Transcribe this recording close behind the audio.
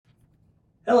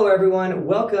Hello, everyone.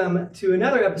 Welcome to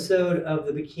another episode of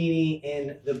the Bikini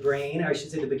in the Brain. Or I should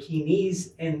say the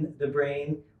Bikinis in the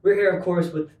Brain. We're here, of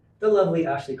course, with the lovely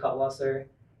Ashley Cotwasser.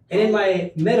 And in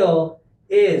my middle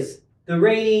is the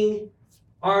reigning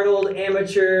Arnold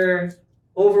Amateur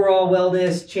overall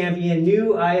wellness champion,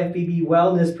 new IFBB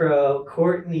wellness pro,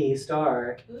 Courtney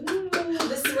Starr. Ooh,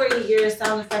 this is where you hear a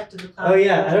sound effect of the cloud. Oh,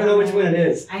 yeah. I don't know which one it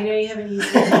is. I know you haven't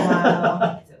used it in a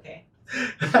while. It's okay.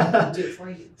 I'll do it for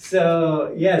you.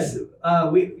 So yes,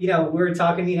 we're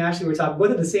talking. Me and Ashley were talking.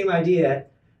 Both of the same idea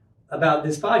about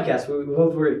this podcast. We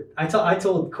both were. I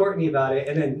told Courtney about it,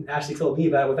 and then Ashley told me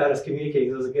about it without us communicating.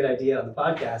 It was a good idea on the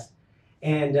podcast.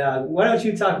 And why don't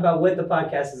you talk about what the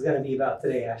podcast is going to be about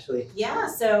today, Ashley? Yeah.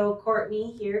 So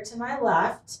Courtney here to my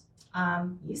left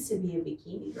used to be a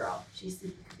bikini girl. She used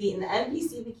to compete in the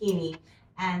NBC bikini,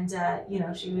 and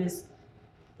she was.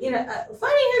 Finding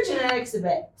her genetics a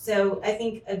bit. So I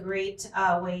think a great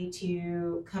way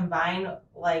to combine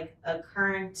like a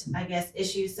current,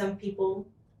 issue some people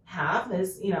have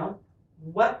is,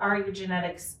 what are your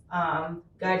genetics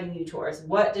guiding you towards?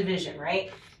 What division,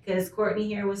 right? Because Courtney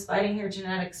here was fighting her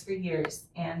genetics for years,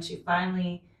 and she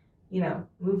finally,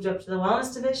 moved up to the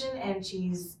wellness division, and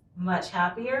she's much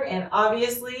happier and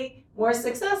obviously more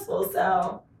successful.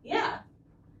 So yeah.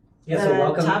 Yes, the so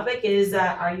welcome. topic is,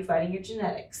 are you fighting your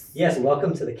genetics? Yes,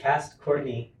 welcome to the cast,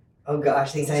 Courtney. Oh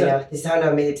gosh, this is how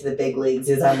I made it to the big leagues.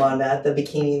 Is I'm on the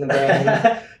Bikini in the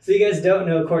Brain. So you guys don't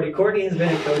know Courtney. Courtney has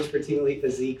been a coach for Team Elite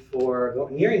Physique for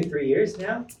nearing 3 years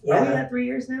now. Yeah. Are we at 3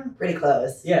 years now? Pretty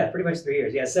close. Yeah, pretty much 3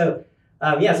 years. Yeah, so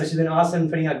so she's been awesome,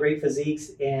 putting out great physiques,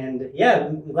 and yeah,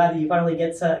 I'm glad that you finally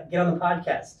get on the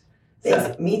podcast.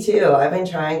 Thanks. Me too. I've been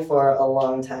trying for a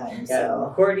long time. Yeah,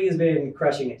 So Courtney has been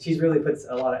crushing it. She's really puts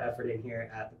a lot of effort in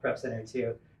here at the Prep Center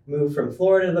too. Moved from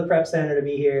Florida to the Prep Center to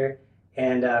be here,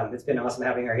 and it's been awesome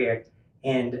having her here.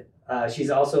 And she's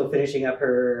also finishing up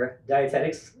her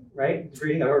dietetics, right?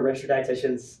 Reading her registered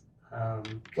dietitians.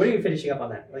 What are you finishing up on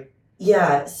that?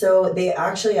 yeah, so they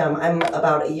actually I'm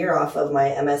about a year off of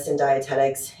my MS in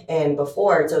dietetics, and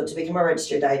before, so to become a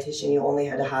registered dietitian, you only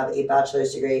had to have a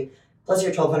bachelor's degree plus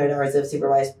your 1,200 hours of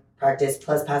supervised practice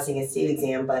plus passing a state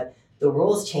exam. But the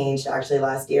rules changed actually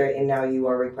last year, and now you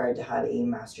are required to have a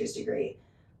master's degree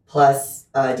plus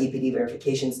a DPD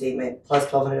verification statement plus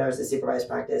 1,200 hours of supervised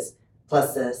practice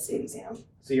plus the state exam.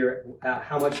 So you're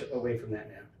how much away from that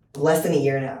now? Less than a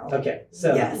year now. Okay,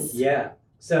 so Yes. yeah,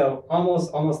 so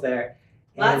almost there.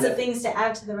 Lots And, of things to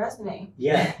add to the resume.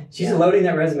 Yeah, she's Yeah. loading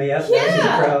that resume up. Now she's a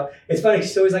Yeah. pro. It's funny.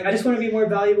 She's always like, I just want to be more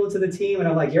valuable to the team, and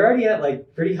I'm like, you're already at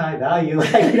like pretty high value. Like,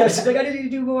 she's like, I need to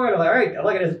do more, and I'm like, all right, I'm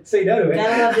not gonna say no to it.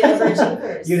 Gotta love the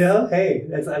overachievers. Hey,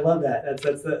 I love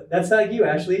that. That's like you,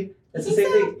 Ashley. That's the You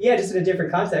same think thing. Yeah, just in a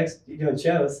different context. You're doing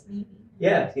shows. Maybe.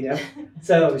 Yeah,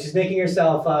 So she's making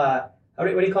herself. What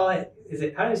do you call it?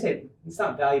 How do you say it? It's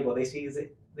not valuable. They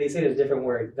say it a different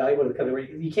word. Valuable to the company. Where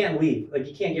you can't leave. Like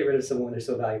you can't get rid of someone when they're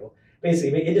so valuable.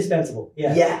 Basically, indispensable.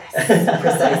 Yeah. Yes,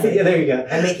 precisely. Yeah, there you go.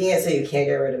 I'm making it so you can't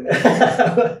get rid of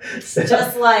me. So-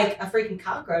 Just like a freaking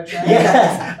cockroach, right?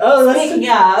 Yes. Oh,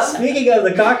 Speaking of,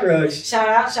 the cockroach. shout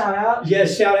out.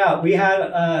 Yes, shout out. We had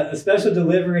a special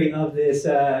delivery of this.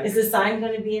 Is the sign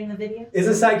going to be in the video? Is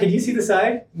the sign? Can you see the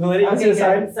sign? Melanie, you see the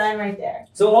sign? good. Sign right there.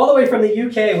 So all the way from the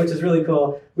UK, which is really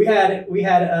cool. We had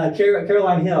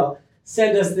Caroline Hill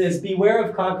send us this "Beware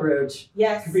of Cockroach."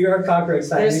 Yes. Beware of cockroach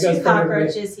sign. There's It goes two perfectly.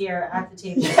 cockroaches here at the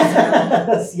table.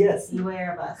 So Yes.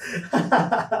 beware of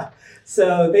us.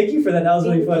 So thank you for that. That was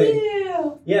really funny. Thank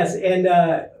you. Yes, and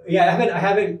I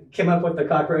haven't come up with the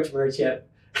cockroach merch yet.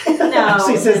 No,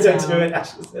 She says no. don't do it.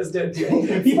 Ashley says don't do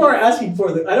it. People are asking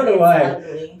for it. I don't know why.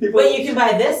 Ugly. People- But you can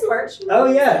buy this merch. Oh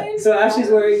yeah. So Ashley's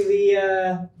wearing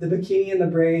the Bikini in the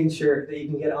Brain shirt that you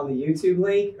can get on the YouTube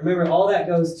link. Remember, all that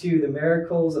goes to the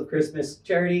Miracles of Christmas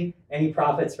charity. Any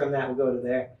profits from that will go to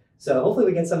there. So hopefully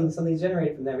we get something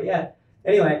generated from there. But yeah.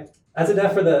 Anyway, that's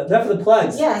enough for the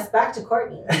plugs. Yes, back to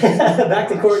Courtney. Back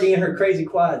to Courtney and her crazy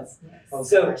quads. Yes.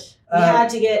 So We had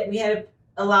to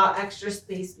allow extra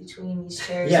space between these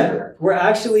chairs. yeah, we're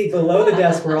actually below the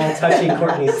desk. We're all touching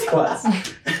Courtney's quads.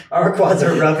 Our quads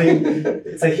are rubbing.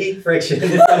 It's a heat friction.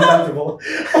 It's uncomfortable.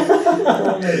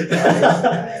 Oh my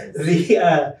God,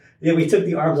 guys. We took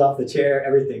the arms off the chair,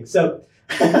 everything. So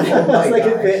Oh my it's like a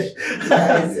gosh. fish. You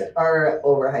guys are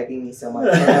overhyping me so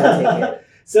much. I don't take it.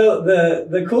 So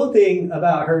the cool thing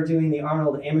about her doing the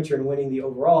Arnold Amateur and winning the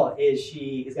overall is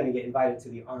she is going to get invited to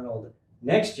the Arnold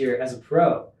next year as a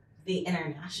pro. The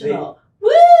international. Woo!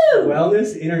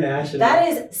 Wellness International. That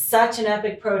is such an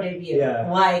epic pro debut. Yeah.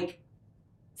 Like,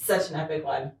 such an epic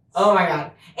one. Oh my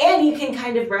God. And you can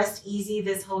kind of rest easy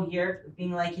this whole year,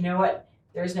 being like, you know what?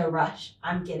 there's no rush.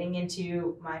 I'm getting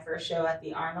into my first show at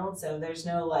the Arnold, so there's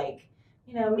no like,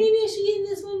 maybe I should get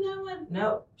this one, that one.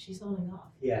 No, she's holding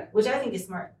off. Yeah. Which I think is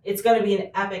smart. It's going to be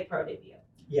an epic pro debut.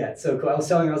 Yeah, it's so cool. I was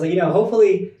telling her, I was like,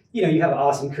 hopefully, you have an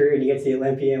awesome career and you get to the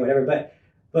Olympia and whatever,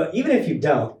 but even if you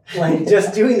don't, like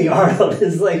just doing the Arnold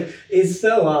is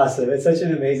so awesome. It's such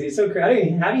an amazing, it's so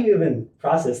crazy. How do you even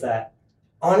process that?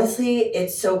 Honestly,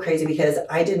 it's so crazy because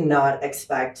I did not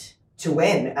expect to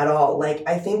win at all. Like,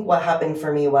 I think what happened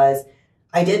for me was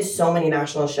I did so many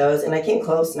national shows and I came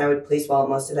close and I would place well at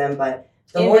most of them, but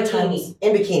the more times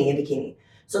in bikini.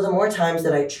 So the more times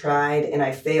that I tried and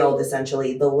I failed,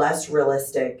 essentially, the less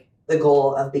realistic the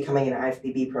goal of becoming an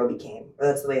IFBB pro became. Or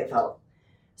that's the way it felt.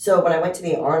 So when I went to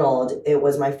the Arnold, it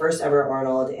was my first ever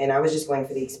Arnold, and I was just going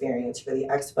for the experience, for the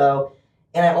expo.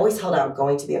 And I always held out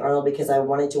going to the Arnold because I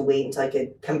wanted to wait until I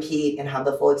could compete and have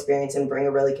the full experience and bring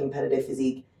a really competitive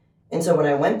physique. And so when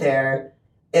I went there,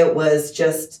 it was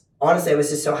just, honestly, I was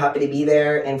just so happy to be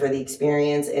there and for the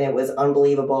experience, and it was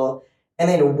unbelievable. And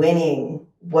then winning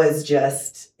was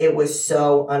just, it was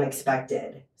so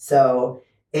unexpected. So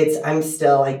I'm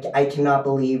still like, I cannot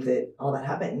believe that all that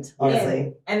happened,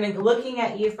 honestly. And then looking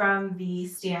at you from the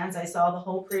stands, I saw the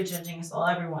whole pre-judging, I saw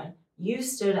everyone. You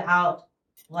stood out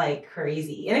like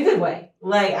crazy in a good way.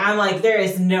 Like, I'm like,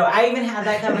 I even had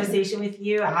that conversation with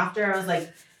you after. I was like,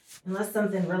 unless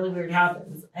something really weird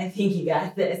happens, I think you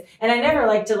got this. And I never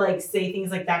like to like say things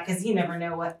like that because you never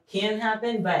know what can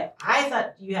happen. But I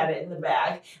thought you had it in the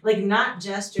bag. Like, not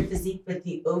just your physique, but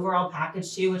the overall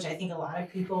package too, which I think a lot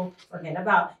of people forget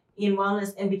about. In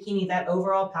wellness and bikini, that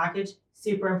overall package,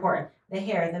 super important. The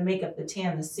hair, the makeup, the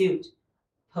tan, the suit,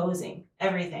 posing,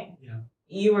 everything. Yeah.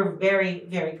 You were very,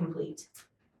 very complete.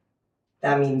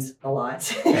 That means a lot.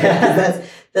 That's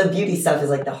the beauty stuff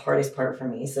is like the hardest part for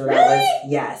me. So that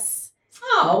was, yes.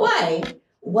 Oh, why?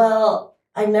 Well,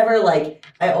 I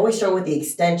always struggle with the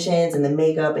extensions and the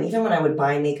makeup. And even when I would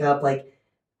buy makeup, like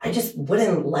I just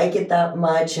wouldn't like it that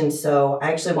much. And so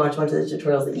I actually watched one of the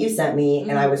tutorials that you sent me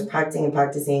and I was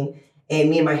practicing. And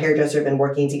me and my hairdresser have been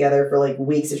working together for like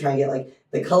weeks to try and get like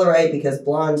the color right because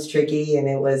blonde's tricky. And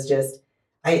it was just,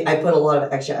 I put a lot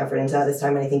of extra effort into that this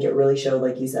time, and I think it really showed,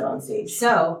 like you said, on stage.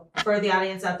 So, for the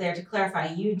audience out there, to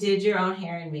clarify, you did your own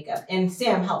hair and makeup, and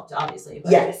Sam helped, obviously.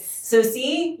 But Yes. So,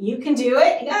 see, you can do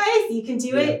it, guys. You can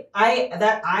do it.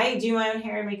 I do my own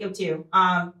hair and makeup too.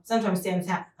 Sometimes Sam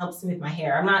helps me with my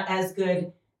hair. I'm not as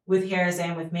good with hair as I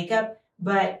am with makeup,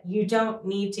 but you don't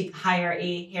need to hire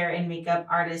a hair and makeup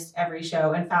artist every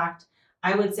show. In fact,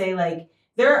 I would say like,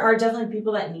 there are definitely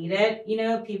people that need it,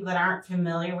 people that aren't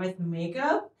familiar with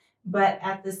makeup, but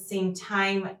at the same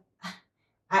time,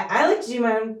 I like to do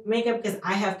my own makeup because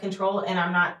I have control and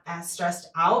I'm not as stressed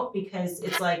out because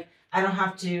it's like, I don't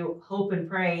have to hope and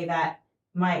pray that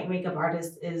my makeup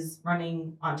artist is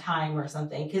running on time or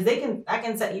something because that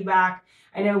can set you back.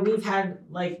 I know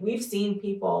we've seen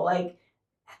people like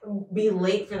be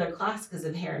late for their class because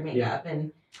of hair and makeup. Yeah.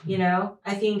 And,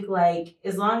 I think like,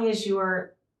 as long as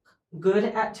you're good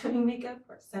at doing makeup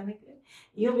or semi-good,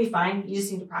 you'll be fine. You just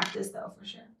need to practice though, for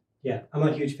sure. Yeah, I'm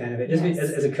a huge fan of it. Yes.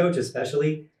 As a coach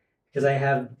especially, because I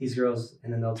have these girls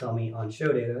and then they'll tell me on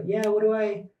show day, they're like, yeah, what do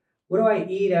I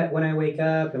eat when I wake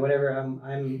up and whatever.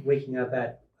 I'm waking up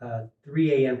at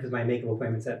 3 a.m. because my makeup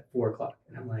appointment's at 4 o'clock.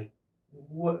 And I'm like,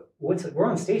 we're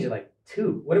on stage at like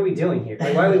 2. What are we doing here?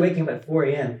 Like, why are we waking up at 4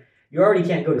 a.m.? You already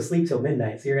can't go to sleep till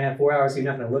midnight. So you're gonna have 4 hours, so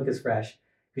you're not gonna look as fresh.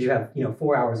 Because you have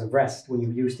 4 hours of rest when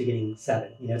you're used to getting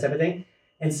 7, type of thing.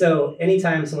 And so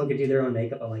anytime someone could do their own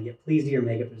makeup, I'm like, yeah, please do your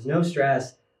makeup. There's no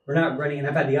stress. We're not running. And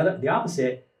I've had the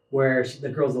opposite where the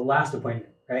girl's the last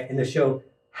appointment, right? And the show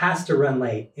has to run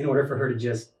late in order for her to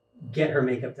just get her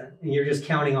makeup done. And you're just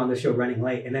counting on the show running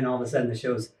late. And then all of a sudden the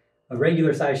show's a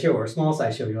regular size show or a small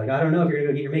size show. You're like, I don't know if you're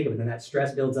gonna go get your makeup. And then that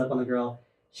stress builds up on the girl.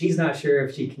 She's not sure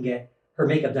if she can get her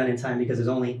makeup done in time because there's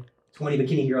only 20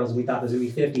 bikini girls and we thought there's gonna be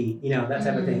 50, that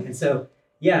type of thing. And so,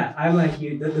 yeah, I'm like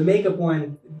you. The makeup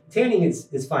one, tanning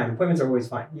is fine. Appointments are always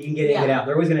fine. You can get in, get out.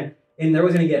 They're always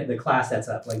gonna get the class that's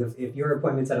up. Like if your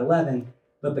appointment's at 11,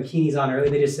 but bikini's on early,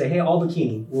 they just say, hey, all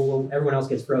bikini. Well, everyone else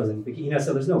gets frozen.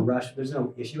 So there's no rush. There's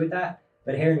no issue with that.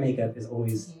 But hair and makeup is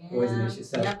always an issue.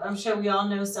 So. Yep, I'm sure we all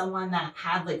know someone that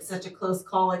had like such a close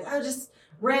call. Like I just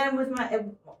ran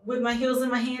with my heels in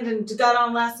my hand and got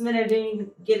on last minute,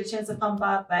 didn't get a chance to pump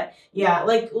up. But yeah,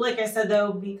 like I said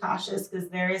though, be cautious because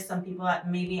there is some people that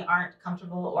maybe aren't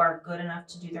comfortable or good enough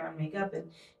to do their own makeup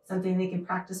and something they can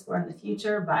practice for in the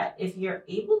future. But if you're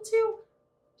able to,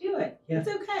 do it. Yeah. It's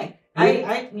okay. I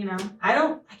can't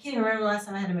even remember the last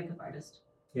time I had a makeup artist.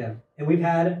 Yeah, and we've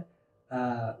had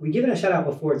we've given a shout out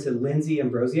before to Lindsay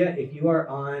Ambrosia. If you are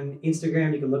on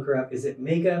Instagram, you can look her up. Is it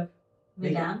Makeup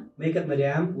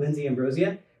Madame Lindsay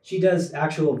Ambrosia? She does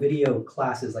actual video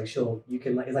classes. Like it's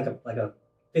like a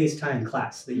FaceTime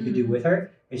class that you can do with her,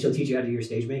 and she'll teach you how to do your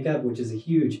stage makeup, which is a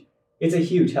huge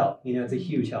help. It's a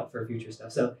huge help for future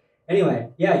stuff. So anyway,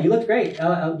 yeah, you looked great.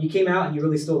 You came out and you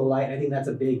really stole the light. I think that's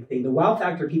a big thing. The wow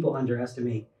factor, people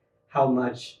underestimate how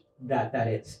much that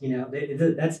is.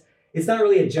 It's not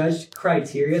really a judged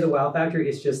criteria. The wow factor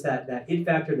is just that it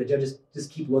factor. The judges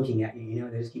just keep looking at you.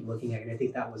 They just keep looking at you. And I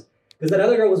think that was because that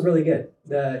other girl was really good.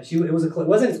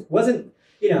 Wasn't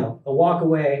a walk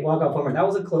off home run. That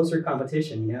was a closer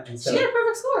competition. And so she had a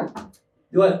perfect score.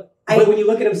 But when you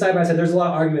look at them side by side, there's a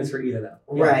lot of arguments for either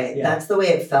though. Yeah, right. Yeah. That's the way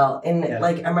it felt. And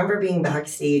I remember being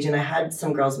backstage and I had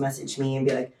some girls message me and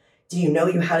be like, do you know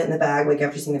you had it in the bag? Like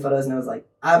after seeing the photos, and I was like,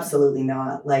 absolutely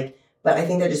not. But I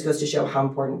think that just goes to show how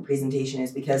important presentation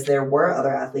is because there were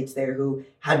other athletes there who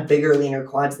had bigger, leaner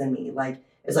quads than me.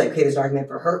 It's like, okay, there's an argument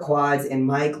for her quads and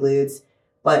my glutes,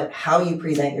 but how you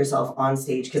present yourself on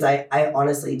stage, because I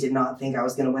honestly did not think I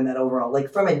was going to win that overall.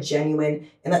 From a genuine,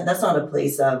 and that's not a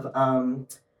place of,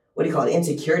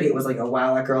 insecurity. It was like, oh,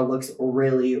 wow, that girl looks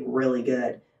really, really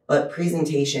good. But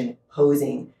presentation,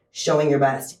 posing, showing your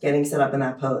best, getting set up in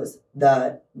that pose,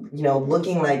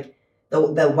 looking like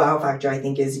the wow factor, I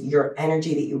think, is your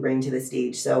energy that you bring to the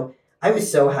stage. So I was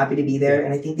so happy to be there,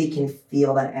 and I think they can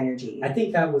feel that energy. I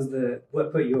think that was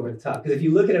what put you over the top. Because if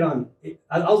you look at it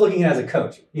I was looking at it as a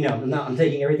coach. I'm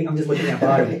taking everything. I'm just looking at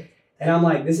body, and I'm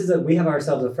like, we have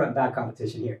ourselves a front and back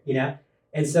competition here.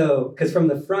 And so, because from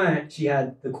the front, she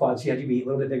had the quads, she had you beat, a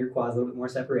little bit bigger quads, a little bit more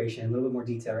separation, a little bit more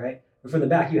detail, right? But from the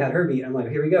back, you had her beat. I'm like,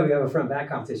 here we go, we have a front back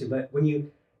competition. But when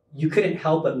you couldn't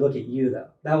help but look at you though.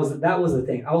 That was the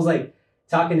thing. I was like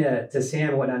talking to Sam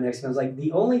and whatnot next to me. I was like,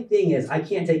 the only thing is I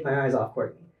can't take my eyes off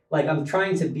Courtney. I'm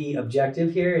trying to be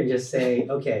objective here and just say,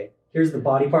 okay, here's the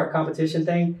body part competition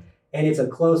thing, and it's a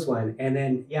close one. And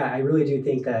then, yeah, I really do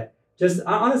think that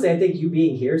honestly, I think you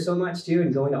being here so much too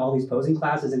and going to all these posing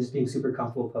classes and just being super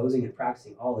comfortable posing and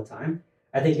practicing all the time,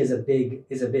 I think is a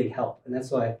big help. And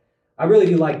that's why I really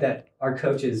do like that our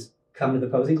coaches come to the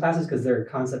posing classes because they're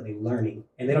constantly learning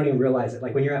and they don't even realize it.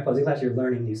 When you're at posing class, you're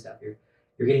learning new stuff.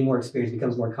 You're getting more experience,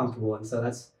 becomes more comfortable. And so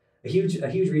that's a huge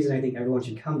reason I think everyone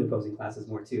should come to posing classes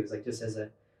more too. Is just as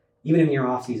even in your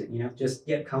off season, just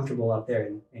get comfortable up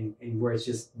there and where it's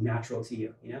just natural to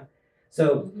you,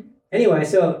 So anyway,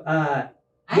 so I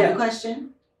have a question.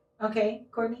 Okay,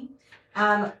 Courtney.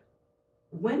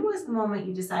 When was the moment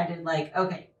you decided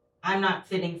okay, I'm not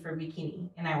fitting for bikini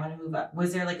and I want to move up?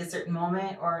 Was there a certain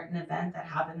moment or an event that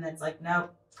happened that's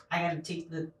nope, I got to take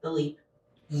the leap?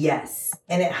 Yes.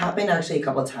 And it happened actually a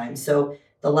couple of times. So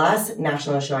the last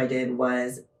national show I did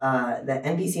was the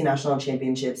NBC National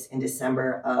Championships in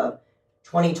December of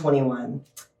 2021.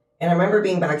 And I remember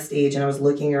being backstage and I was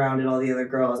looking around at all the other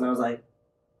girls and I was like,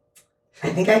 I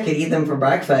think I could eat them for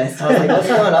breakfast. I was like, what's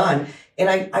going on?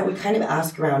 And I would kind of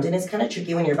ask around, and it's kind of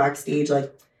tricky when you're backstage,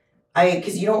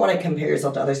 because you don't want to compare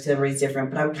yourself to others because everybody's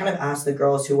different, but I would kind of ask the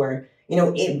girls who were,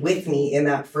 with me in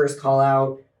that first call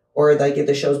out or at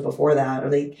the shows before that, or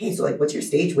hey, so what's your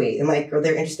stage weight? And or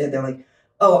they're interested, they're like,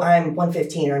 oh, I'm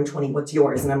 115 or I'm 20, what's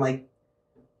yours? And I'm like,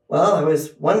 well, I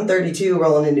was 132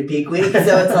 rolling into peak week.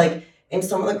 So it's and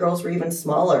some of the girls were even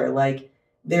smaller. I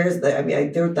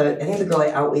think the girl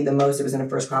I outweighed the most, it was in a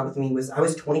first call with me, I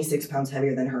was 26 pounds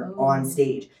heavier than her on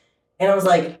stage. And I was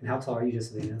like, and how tall are you,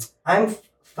 just so they know? I'm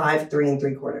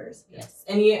 5'3"3/4. Yes.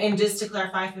 And just to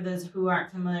clarify for those who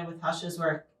aren't familiar with how shows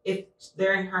work, if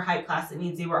they're in her height class, it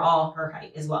means they were all her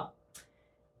height as well.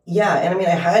 Yeah, and I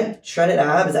had shredded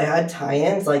abs, I had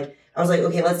tie-ins. I was like,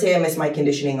 okay, let's say I miss my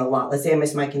conditioning a lot. Let's say I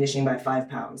miss my conditioning by 5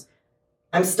 pounds.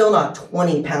 I'm still not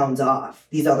 20 pounds off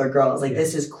these other girls.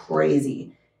 This is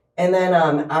crazy. And then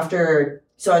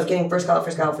so I was getting first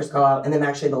call out. And then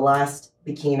actually the last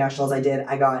bikini nationals I did,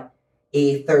 I got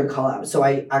a third call out. So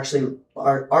I actually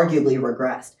arguably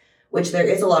regressed, which there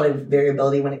is a lot of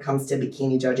variability when it comes to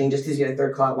bikini judging. Just because you get a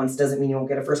third call out once doesn't mean you won't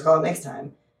get a first call out next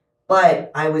time.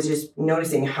 But I was just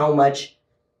noticing how much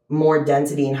more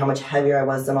density and how much heavier I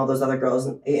was than all those other girls.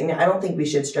 And I don't think we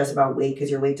should stress about weight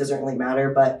because your weight doesn't really matter.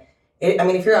 But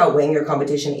if you're outweighing your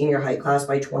competition in your height class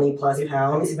by 20 plus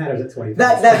pounds, it matters at 20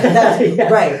 pounds. That Yeah.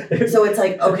 Right. So it's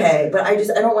okay, but I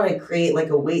don't want to create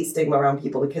a weight stigma around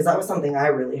people because that was something I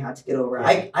really had to get over.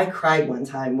 Yeah. I cried one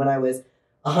time when I was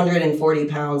 140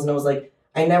 pounds and I was like,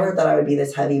 I never thought I would be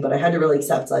this heavy, but I had to really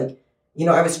accept I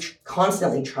was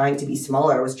constantly trying to be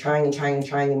smaller. I was trying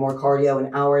and more cardio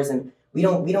and hours, and we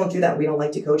don't do that. We don't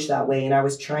like to coach that way. And I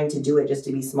was trying to do it just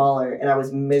to be smaller, and I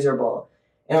was miserable.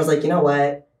 And I was like, you know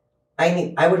what?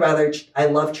 I would rather, I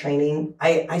love training.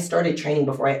 I started training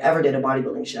before I ever did a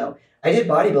bodybuilding show. I did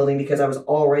bodybuilding because I was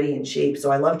already in shape.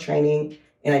 So I love training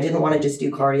and I didn't want to just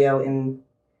do cardio and,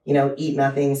 eat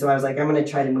nothing. So I was like, I'm going to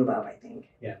try to move up, I think.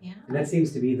 Yeah. And that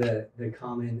seems to be the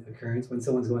common occurrence when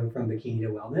someone's going from bikini to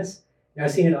wellness.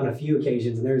 I've seen it on a few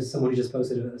occasions, and there's someone who just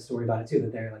posted a story about it too,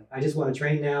 that they're like, I just want to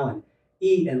train now and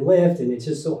eat and lift, and it's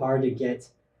just so hard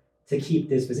to keep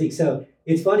this physique. So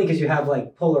it's funny because you have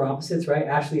like polar opposites, right?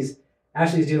 Ashley's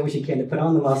doing what she can to put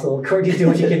on the muscle, Courtney's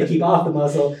doing what she can to keep off the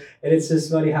muscle, and it's just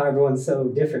funny how everyone's so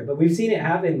different. But we've seen it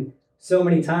happen so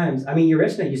many times. I mean,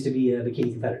 Urishna used to be a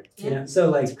bikini competitor, so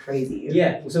like It's crazy.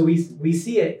 Yeah, so we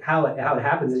see it how it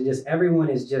happens, and just everyone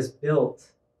is just built,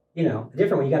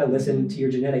 different way. You got to listen to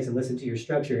your genetics and listen to your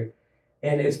structure.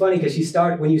 And it's funny because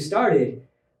when you started,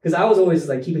 because I was always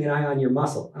like keeping an eye on your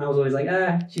muscle, and I was always like,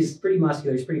 she's pretty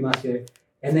muscular,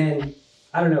 and then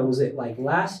I don't know, was it like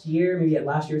last year, maybe at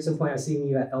some point I was seeing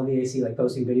you at LVAC like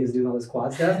posting videos doing all this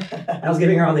quad stuff. And I was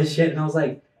giving her all this shit, and I was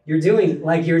like,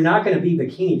 you're not going to be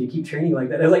bikini if you keep training like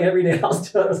that. It was like every day I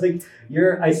was like,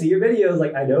 I see your videos,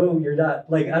 like, I know you're not,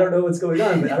 like, I don't know what's going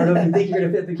on, but I don't know if you think you're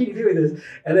going to fit bikini doing this.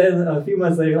 And then a few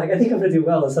months later, like, I think I'm going to do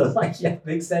well. So I was like, yeah, it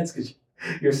makes sense because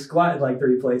you're squatting like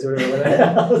 3 plates or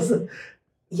whatever.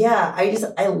 Yeah,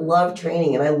 I love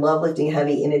training and I love lifting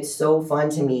heavy and it's so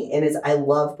fun to me. And I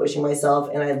love pushing myself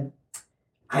and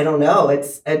I don't know.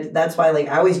 That's why, like,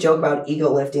 I always joke about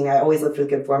ego lifting. I always lift with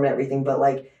good form and everything, but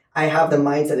like, I have the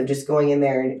mindset of just going in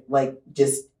there and like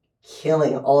just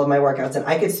killing all of my workouts. And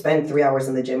I could spend 3 hours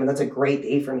in the gym and that's a great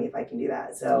day for me if I can do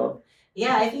that. So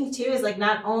yeah, I think too is like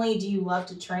not only do you love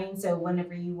to train, so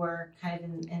whenever you were kind of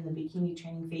in the bikini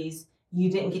training phase, you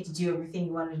didn't get to do everything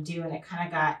you wanted to do and it kind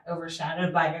of got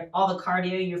overshadowed by all the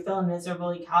cardio. You're feeling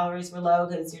miserable, your calories were low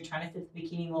because you're trying to fit the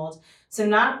bikini mold. So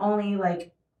not only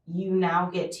like you now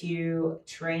get to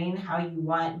train how you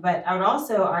want, but I would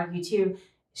also argue too,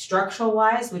 structural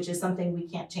wise, which is something we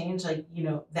can't change, like,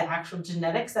 the actual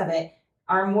genetics of it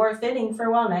are more fitting for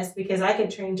wellness because I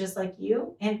could train just like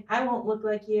you and I won't look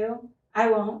like you. I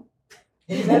won't.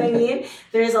 You know what I mean?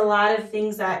 There's a lot of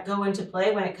things that go into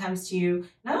play when it comes to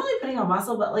not only putting on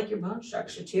muscle, but like your bone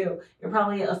structure too. You're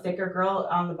probably a thicker girl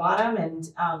on the bottom and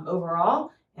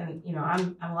overall. And,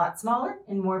 I'm a lot smaller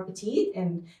and more petite.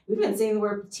 And we've been saying the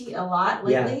word petite a lot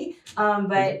lately. Yeah.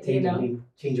 But,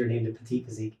 change your name to Petite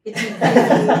Physique. Petite Physique,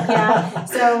 yeah.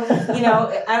 So,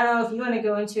 I don't know if you want to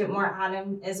go into it more,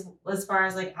 Adam, as far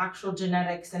as like actual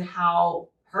genetics and how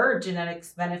her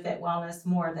genetics benefit wellness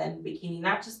more than bikini,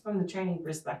 not just from the training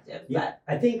perspective. Yeah,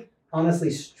 but I think honestly,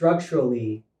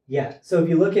 structurally, yeah. So if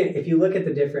you look at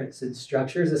the difference in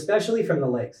structures, especially from the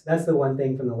legs, that's the one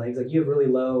thing from the legs. Like you have really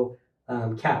low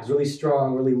calves, really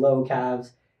strong, really low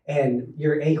calves, and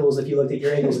your ankles. If you looked at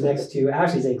your ankles next to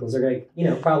Ashley's ankles, are like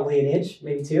probably an inch,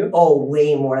 maybe 2. Oh,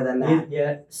 way more than that.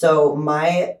 Yeah. So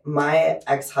my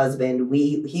ex-husband,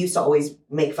 he used to always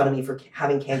make fun of me for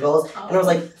having cankles, and I was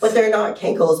like, but they're not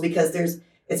cankles because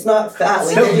it's not fat,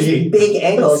 like they're just big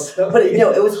ankles. But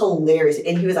it was hilarious,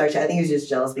 and he was I think he was just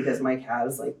jealous because my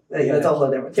calves, like that's a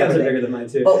whole different. Calves are bigger than mine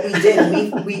too.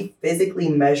 But we physically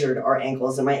measured our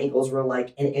ankles, and my ankles were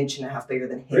like 1.5 inches bigger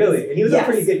than his. Really, and he was a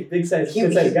pretty good size guy.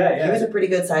 Yeah. He was a pretty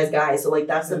good sized guy, so like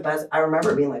that's the best. I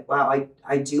remember being like, wow,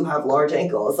 I do have large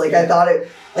ankles. Like I thought it,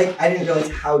 like I didn't realize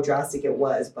how drastic it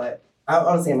was, but.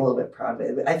 Honestly, I'm a little bit proud of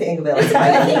it, but I think of it like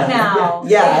now.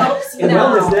 Yeah. It helps you in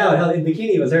now. wellness now, in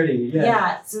bikini was hurting you. Yeah.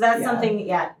 Yeah. So that's something.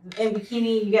 Yeah. In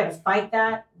bikini, you got to fight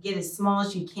that. Get as small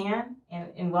as you can, and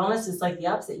in wellness, it's like the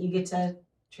opposite. You get to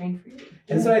train for you.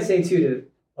 And so I say too,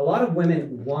 a lot of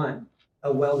women want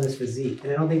a wellness physique,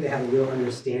 and I don't think they have a real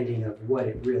understanding of what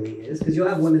it really is. Because you'll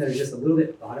have women that are just a little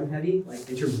bit bottom heavy, like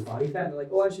in terms of body fat, and they're like,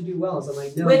 oh, I should do wellness. I'm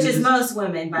like, no. Which is most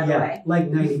women, by the way.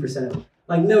 Like 90% of them.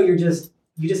 Like, no,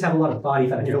 you just have a lot of body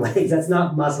fat on your legs. That's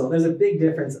not muscle. There's a big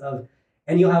difference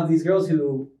and you'll have these girls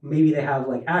who maybe they have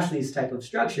like Ashley's type of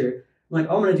structure. Like,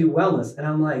 oh, I'm going to do wellness. And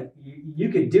I'm like, you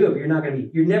could do it, but you're never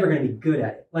going to be good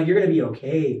at it. Like, you're going to be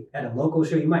okay at a local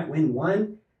show. You might win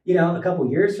one, a couple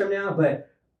years from now. But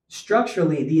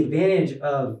structurally, the advantage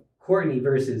of Courtney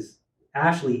versus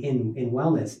Ashley in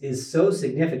wellness is so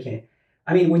significant.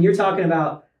 I mean, when you're talking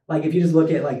about, like, if you just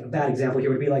look at, like, a bad example here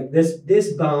would be, like,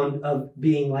 this bone of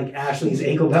being, like, Ashley's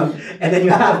ankle bone, and then you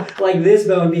have, like, this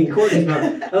bone being Courtney's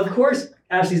bone. Of course,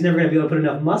 Ashley's never going to be able to put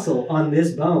enough muscle on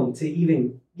this bone to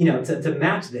even, to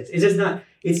match this. It's just not,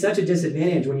 it's such a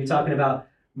disadvantage when you're talking about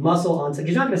muscle on stage.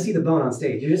 You're not going to see the bone on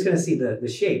stage. You're just going to see the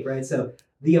shape, right? So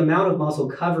the amount of muscle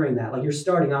covering that, like, you're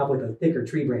starting off with a thicker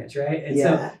tree branch, right? And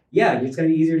so, it's going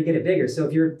to be easier to get it bigger. So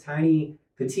if you're tiny,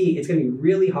 petite, it's going to be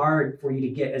really hard for you to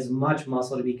get as much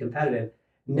muscle to be competitive.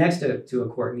 next to a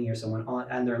Courtney or someone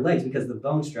on their legs because the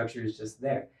bone structure is just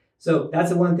there. So that's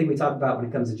the one thing we talk about when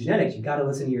it comes to genetics. You got to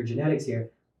listen to your genetics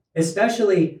here,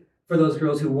 especially for those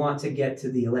girls who want to get to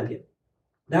the Olympiad.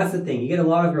 That's the thing. You get a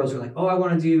lot of girls who are like, oh, I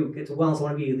want to get to wellness. I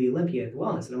want to be the Olympiad at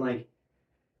wellness. And I'm like,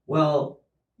 well,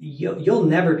 you'll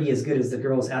never be as good as the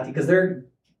girls out there because they're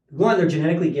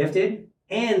genetically gifted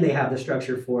and they have the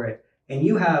structure for it. And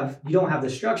you don't have the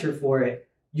structure for it.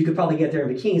 You could probably get there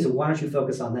in bikini. So why don't you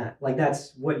focus on that? Like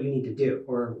that's what you need to do,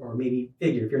 or maybe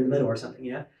figure if you're in the middle or something,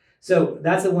 you know? So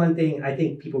that's the one thing I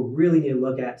think people really need to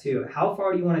look at too. How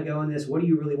far do you want to go in this? What do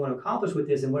you really want to accomplish with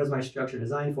this? And what is my structure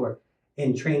designed for?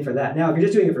 And train for that. Now, if you're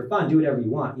just doing it for fun, do whatever you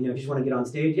want. You know, if you just want to get on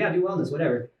stage, yeah, do wellness,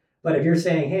 whatever. But if you're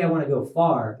saying, hey, I want to go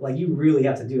far, like you really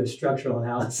have to do a structural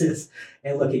analysis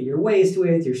and look at your waist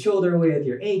width, your shoulder width,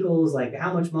 your ankles, like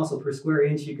how much muscle per square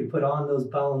inch you could put on those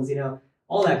bones, you know,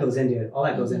 all that goes into it. All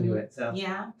that goes into it. So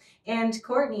yeah. And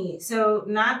Courtney, so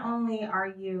not only are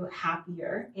you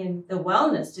happier in the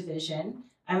wellness division,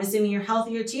 I'm assuming you're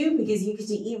healthier too because you get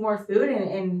to eat more food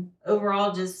and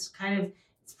overall just kind of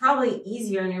it's probably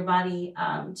easier in your body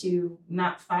to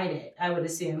not fight it, I would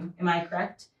assume. Am I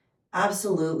correct?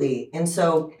 Absolutely. And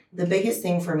so the biggest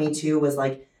thing for me too was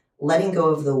like letting go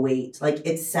of the weight. Like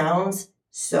it sounds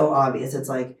so obvious. It's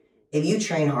like if you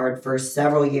train hard for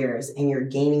several years and you're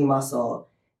gaining muscle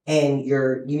and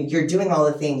you're doing all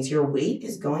the things, your weight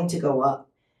is going to go up.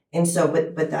 And so,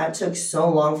 but that took so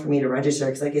long for me to register.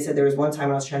 Because like I said, there was one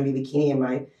time I was trying to be bikini and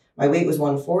my weight was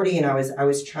 140 and I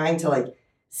was trying to like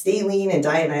stay lean and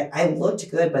diet. And I looked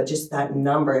good, but just that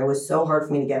number, it was so hard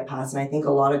for me to get past. And I think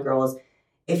a lot of girls,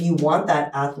 if you want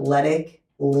that athletic,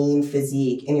 lean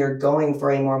physique and you're going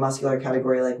for a more muscular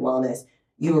category like wellness,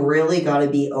 you really got to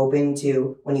be open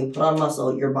to when you put on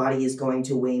muscle, your body is going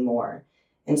to weigh more.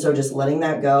 And so just letting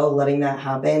that go, letting that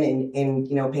happen and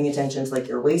you know, paying attention to like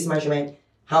your waist measurement,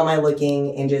 how am I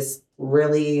looking, and just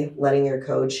really letting your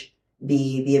coach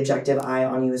be the objective eye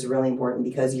on you is really important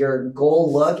because your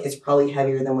goal look is probably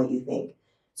heavier than what you think.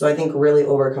 So I think really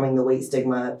overcoming the weight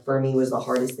stigma for me was the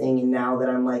hardest thing. And now that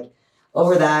I'm like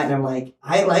over that and I'm like,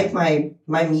 I like my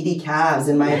meaty calves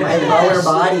and my lower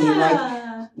body.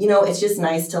 Like, you know, it's just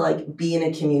nice to like be in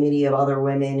a community of other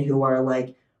women who are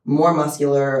like more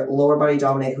muscular, lower body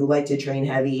dominant, who like to train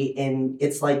heavy. And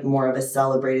it's like more of a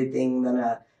celebrated thing than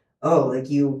like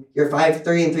you're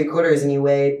 5'3" and 3/4 and you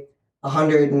weigh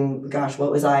 100 and gosh,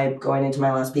 what was I going into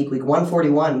my last peak week?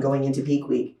 141 going into peak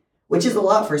week, which is a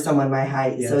lot for someone my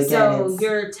height. Yes. So again, so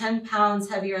you're 10 pounds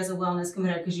heavier as a wellness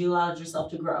competitor because you allowed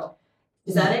yourself to grow.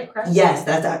 Is that it, correct? Yes,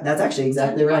 that's actually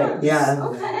exactly right. Yeah.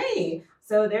 Okay.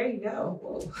 So there you go.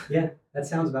 Whoa. yeah, that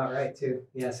sounds about right too.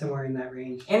 Yeah, somewhere in that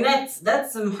range. And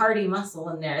that's some hardy muscle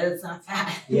in there. That's not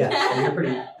fat. Yeah, you're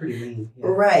pretty lean. Yeah.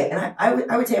 Right. And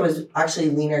I would say I was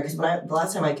actually leaner because the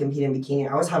last time I competed in bikini,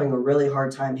 I was having a really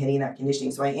hard time hitting that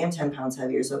conditioning. So I am 10 pounds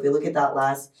heavier. So if you look at that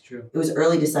It's true. it was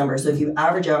early December. So if you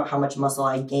average out how much muscle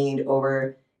I gained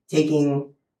over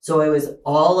so it was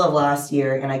all of last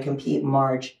year and I compete in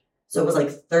March. So it was like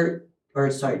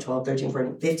 12, 13,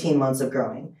 14, 15 months of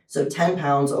growing. So 10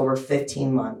 pounds over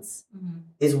 15 months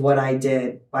is what I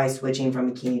did by switching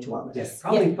from bikini to wellness.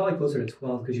 Yeah, probably closer to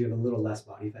 12 because you have a little less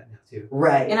body fat now too.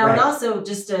 Right. And I would also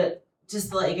just to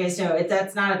let you guys know,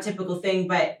 that's not a typical thing,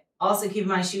 but also keep in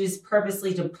mind she was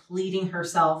purposely depleting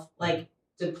herself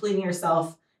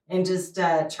and just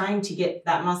trying to get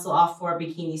that muscle off for a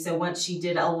bikini. So once she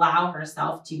did allow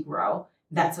herself to grow,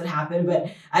 that's what happened. But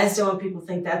I still want people to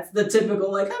think that's the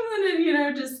typical, like, I'm going to,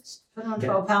 just put on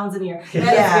 12 pounds in a year.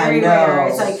 That's very rare.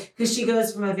 It's like, because she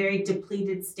goes from a very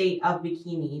depleted state of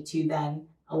bikini to then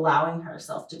allowing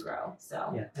herself to grow.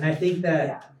 So, yeah. And I think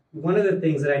that one of the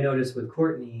things that I noticed with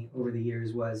Courtney over the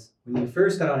years was when you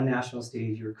first got on a national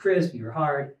stage, you were crisp, you were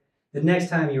hard. The next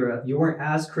time you weren't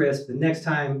as crisp. The next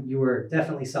time you were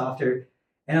definitely softer.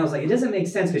 And I was like, it doesn't make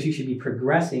sense because you should be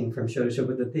progressing from show to show.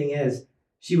 But the thing is,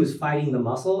 she was fighting the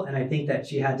muscle. And I think that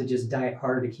she had to just diet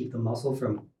harder to keep the muscle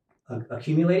from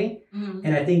accumulating. Mm-hmm.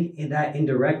 And I think that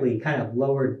indirectly kind of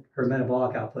lowered her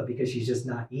metabolic output because she's just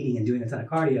not eating and doing a ton of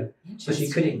cardio. So she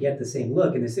couldn't get the same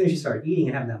look. And as soon as she started eating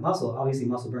and having that muscle, obviously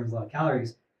muscle burns a lot of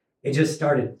calories. It just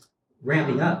started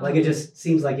ramping up. Like it just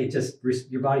seems like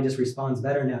your body just responds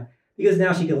better now. Because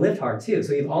now she can lift hard too.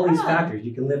 So you have all these factors.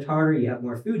 You can lift harder. You have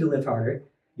more food to lift harder.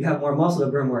 You have more muscle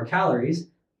to burn more calories.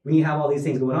 When you have all these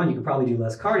things going on, you could probably do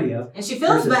less cardio. And she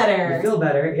feels better. You feel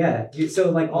better, yeah.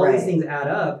 So like all these things add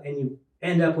up and you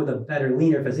end up with a better,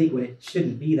 leaner physique when it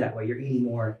shouldn't be that way. You're eating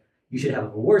more. You should have a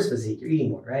worse physique. You're eating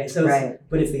more, right? So,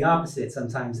 but it's the opposite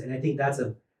sometimes. And I think that's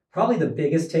probably the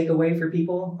biggest takeaway for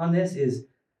people on this is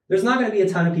there's not going to be a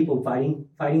ton of people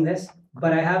fighting this.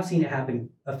 but I have seen it happen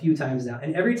a few times now,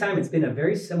 and every time it's been a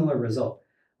very similar result.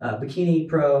 Bikini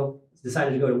Pro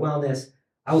decided to go to wellness.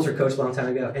 I was her coach a long time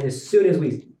ago, and as soon as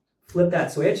we flipped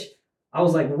that switch, I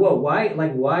was like, "Whoa, why?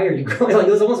 Like, why are you growing?" Like,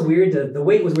 it was almost weird. The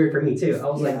weight was weird for me too. I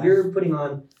was like, Yeah. "You're putting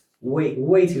on weight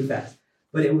way too fast."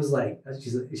 But it was like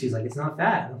she's like, "It's not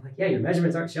fat." I'm like, "Yeah, your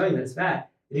measurements aren't showing that it's fat."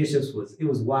 It just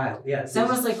was wild. Yeah, It's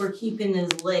almost like we're keeping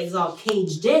his legs all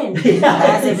caged in. Yeah,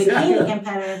 As a exactly. bikini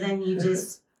competitor, then you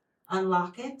just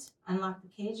unlock the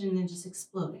cage, and then just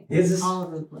exploding It's just all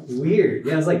over the place. weird.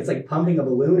 Yeah, it's like pumping a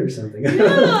balloon or something. Yeah,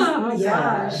 oh my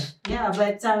Yeah. gosh. Yeah,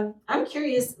 but I'm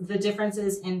curious the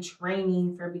differences in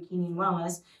training for bikini and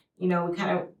wellness. You know, we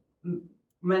kind of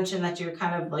mentioned that you're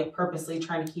kind of like purposely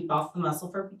trying to keep off the muscle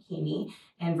for bikini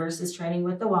and versus training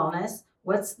with the wellness.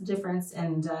 What's the difference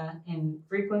in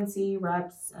frequency,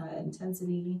 reps,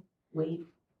 intensity, weight?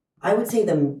 I would say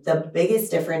the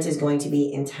biggest difference is going to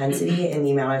be intensity and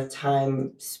the amount of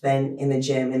time spent in the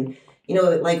gym. And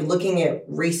like looking at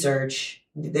research,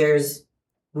 there's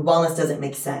wellness doesn't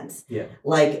make sense. Yeah.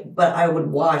 Like, but I would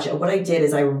watch. What I did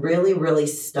is I really, really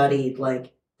studied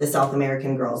like the South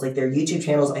American girls, like their YouTube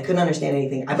channels. I couldn't understand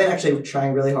anything. I've been actually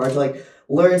trying really hard to like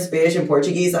learn Spanish and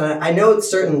Portuguese, and I know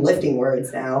certain lifting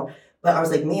words now. But I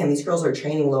was like, man, these girls are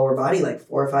training lower body like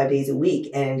 4 or 5 days a week,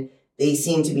 and they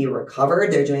seem to be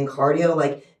recovered. They're doing cardio.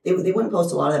 Like they wouldn't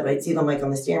post a lot of that, but I'd see them like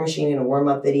on the stair machine in a warm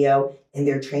up video, and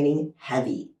they're training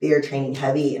heavy. They are training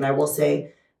heavy, and I will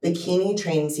say, bikini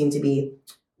training seemed to be.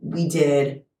 We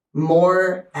did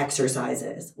more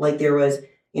exercises. Like there was,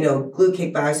 glute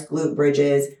kickbacks, glute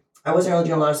bridges. I wasn't really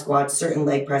doing a lot of squats, certain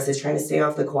leg presses, trying to stay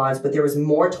off the quads, but there was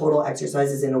more total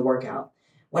exercises in a workout.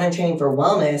 When I'm training for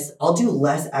wellness, I'll do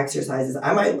less exercises.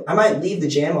 I might leave the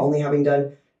gym only having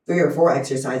done 3 or 4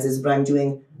 exercises, but I'm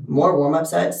doing more warm-up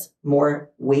sets, more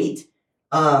weight.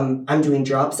 I'm doing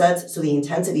drop sets, so the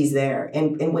intensity's there.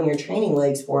 And when you're training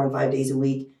legs 4 and 5 days a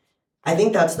week, I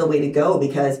think that's the way to go,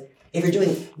 because if you're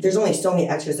there's only so many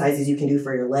exercises you can do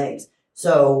for your legs.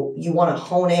 So you want to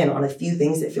hone in on a few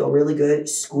things that feel really good,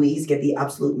 squeeze, get the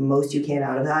absolute most you can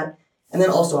out of that. And then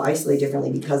also isolate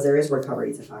differently, because there is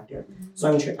recovery as a factor.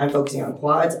 So I'm focusing on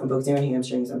quads, I'm focusing on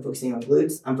hamstrings, I'm focusing on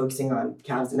glutes, I'm focusing on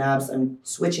calves and abs, I'm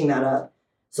switching that up.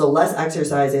 So less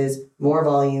exercises, more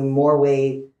volume, more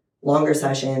weight, longer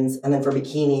sessions. And then for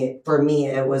bikini, for me,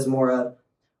 it was more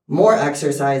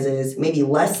exercises, maybe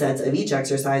less sets of each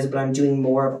exercise, but I'm doing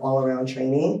more of all around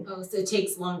training. Oh, so it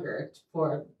takes longer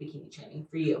for bikini training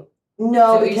for you.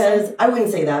 No, So because I wouldn't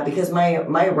say that, because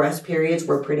my rest periods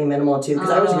were pretty minimal too,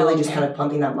 because I was really just okay. kind of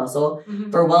pumping that muscle.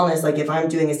 Mm-hmm. For wellness, like if I'm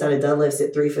doing a set of deadlifts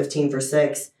at 315 for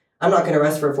 6, I'm not going to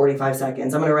rest for 45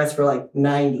 seconds. I'm going to rest for like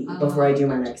 90 before I do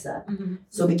my next set. Mm-hmm.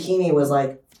 So bikini was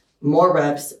like more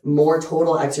reps, more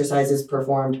total exercises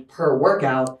performed per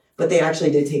workout, but they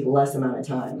actually did take less amount of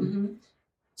time. Mm-hmm.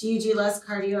 Do you do less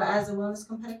cardio as a wellness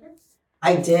competitor?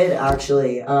 I did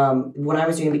actually. When I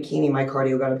was doing bikini, my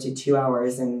cardio got up to 2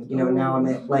 hours, and now I'm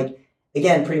at like,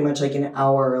 again, pretty much like an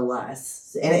hour or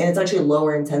less. And it's actually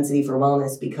lower intensity for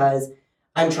wellness, because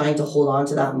I'm trying to hold on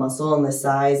to that muscle and the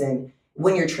size. And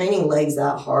when you're training legs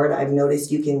that hard, I've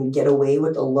noticed you can get away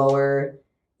with a lower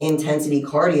intensity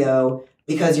cardio,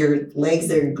 because your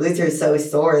legs or glutes are so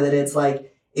sore that it's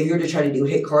like, if you were to try to do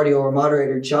HIIT cardio or moderate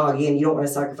or jogging, you don't want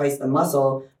to sacrifice the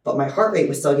muscle, but my heart rate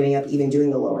was still getting up even doing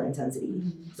the lower intensity.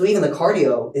 Mm-hmm. So even the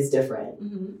cardio is different.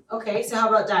 Mm-hmm. Okay, so how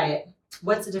about diet?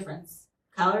 What's the difference?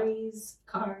 Calories,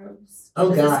 carbs? Oh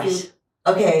What is the gosh. scoop?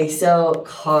 Okay, so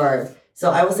carb.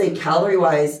 So I will say calorie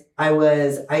wise, I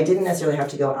didn't necessarily have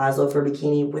to go as low for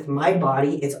bikini. With my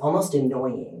body, it's almost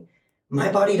annoying.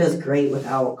 My body does great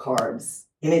without carbs.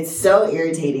 And it's so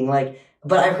irritating.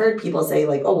 But I've heard people say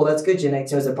like, oh, well, that's good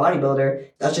genetics. As a bodybuilder,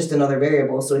 that's just another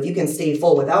variable. So if you can stay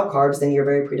full without carbs, then you're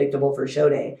very predictable for show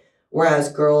day.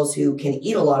 Whereas girls who can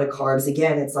eat a lot of carbs,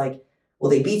 again, it's like,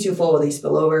 will they be too full? Will they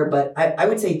spill over? But I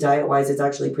would say diet-wise, it's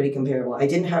actually pretty comparable. I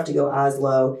didn't have to go as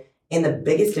low. And the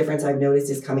biggest difference I've noticed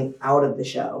is coming out of the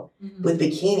show. Mm-hmm. With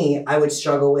bikini, I would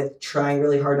struggle with trying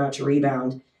really hard not to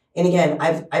rebound. And again,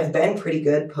 I've been pretty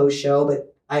good post-show, but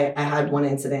I had one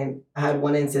incident.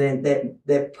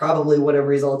 That probably would have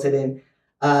resulted in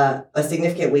a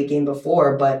significant weight gain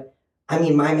before. But I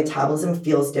mean, my metabolism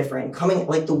feels different. Coming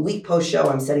like the week post-show,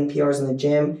 I'm setting PRs in the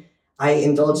gym. I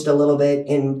indulged a little bit,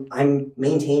 and I'm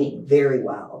maintaining very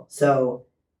well. So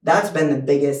that's been the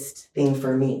biggest thing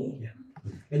for me. Yeah.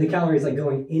 And the calories like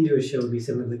going into a show would be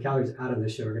similar. The calories out of the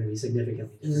show are going to be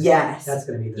significantly different. Yes. That's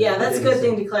going to be the Yeah, that's a good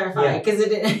thing to clarify, because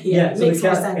it Yeah, it so makes the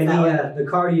more sense and that way.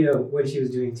 the cardio when she was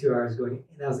doing 2 hours going,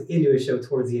 that was into a show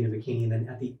towards the end of bikini, and then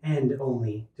at the end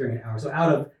only during an hour. So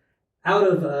out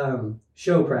of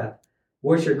show prep,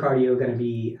 what's your cardio going to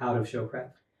be out of show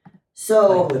prep?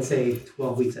 So, Like, let's say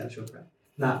 12 weeks out of show prep,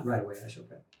 not right away out of show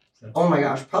prep. oh my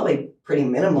gosh, probably pretty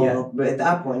minimal. Yeah. But at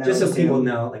that point, Just I so would people assume-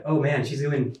 know, like, oh man, she's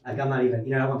doing, like, I'm not even,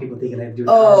 I don't want people thinking they have to do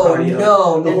Oh cardio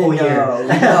no, the no, whole no, year. no!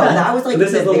 That was like So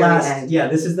this the is the very last, end. yeah,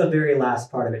 this is the very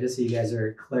last part of it, just so you guys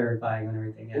are clarifying on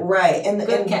everything. Yeah. Right, and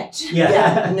Good catch.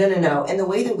 Yeah. no. And the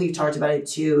way that we've talked about it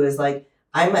too is like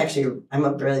I'm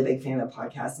a really big fan of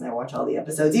podcasts and I watch all the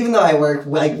episodes, even though I work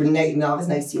like in the office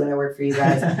next to you and I work for you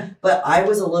guys. But I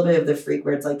was a little bit of the freak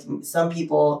where it's like some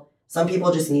people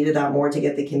just needed that more to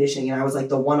get the conditioning, and I was like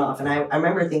the one-off. And I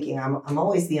remember thinking, I'm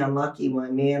always the unlucky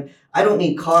one, man. I don't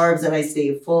need carbs and I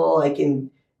stay full. I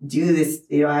can do this,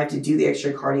 I have to do the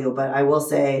extra cardio. But I will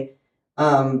say,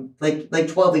 like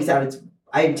 12 weeks out,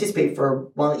 I anticipate even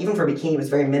for bikini, it was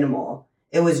very minimal.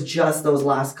 It was just those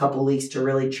last couple weeks to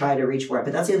really try to reach for it.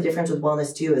 But that's the other difference with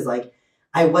wellness too, is like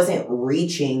I wasn't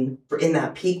reaching in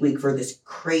that peak week for this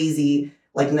crazy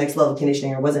like next level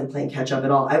conditioning. I wasn't playing catch up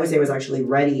at all. I would say I was actually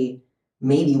ready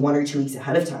maybe 1 or 2 weeks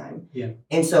ahead of time. Yeah.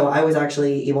 And so I was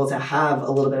actually able to have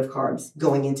a little bit of carbs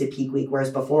going into peak week,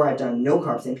 whereas before I've done no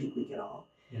carbs in peak week at all.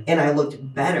 Yeah. And I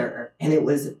looked better, and it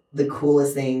was the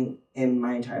coolest thing in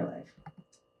my entire life.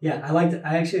 Yeah,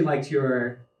 I actually liked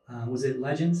your, was it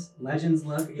Legends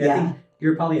look? I Yeah. think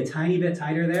you're probably a tiny bit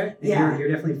tighter there. And Yeah. You're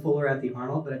definitely fuller at the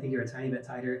Arnold, but I think you're a tiny bit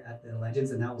tighter at the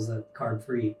Legends, and that was a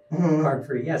carb-free.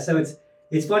 Mhm. Yeah, so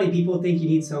it's funny. People think you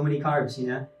need so many carbs,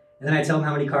 And then I tell them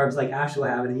how many carbs like Ash will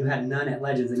have, and then you had none at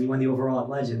Legends, and you won the overall at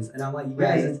Legends. And I'm like, you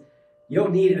guys, Right. you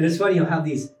don't need. And it's funny, you'll have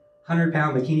these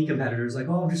 100-pound bikini competitors like,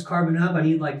 oh, I'm just carbing up. I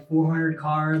need like 400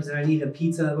 carbs, and I need a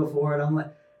pizza before. And I'm like,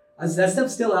 that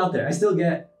stuff's still out there. I still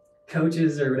get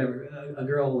coaches or whatever. A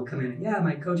girl will come in and, yeah,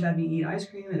 my coach had me eat ice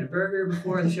cream and a burger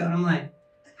before the show. And I'm like,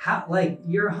 how? Like,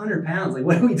 you're 100 pounds. Like,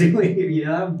 what are we doing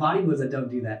here? I have bodybuilders that don't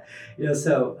do that.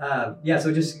 So so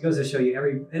it just goes to show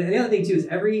you and the other thing too is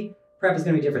every prep is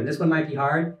going to be different. This one might be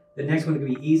hard. The next one could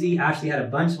be easy. Ashley had a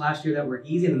bunch last year that were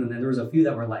easy, and then there was a few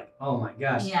that were like, oh my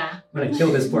gosh, Yeah. I'm gonna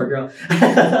kill this poor girl.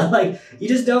 Like, you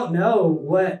just don't know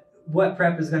what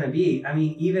prep is gonna be. I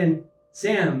mean, even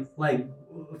Sam, like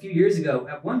a few years ago,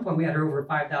 at one point we had her over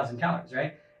 5,000 calories,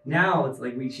 right? Now it's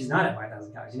like she's not at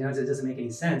 5,000 calories. It doesn't make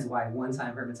any sense why one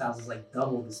time her metabolism is like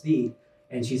double the speed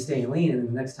and she's staying lean, and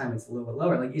then the next time it's a little bit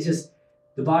lower. Like, it's just,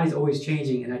 the body's always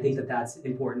changing, and I think that's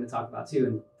important to talk about too,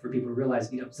 and for people to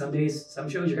realize, some days, some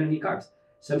shows you're going to need carbs,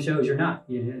 some shows you're not.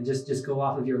 Just go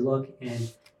off of your look and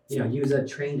use a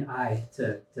trained eye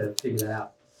to figure that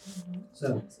out.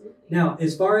 So Absolutely. now,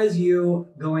 as far as you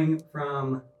going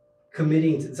from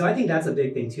committing to, so I think that's a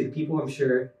big thing too. The people I'm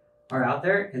sure are out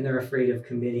there and they're afraid of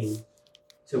committing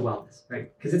to wellness,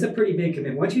 right? Because it's a pretty big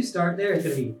commitment. Once you start there, it's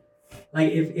going to be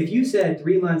like if you said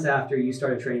 3 months after you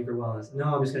started training for wellness,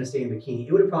 no, I'm just going to stay in bikini,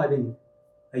 it would have probably been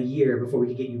a year before we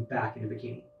could get you back into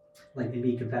bikini, like, and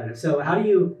be competitive. So how do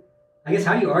you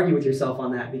argue with yourself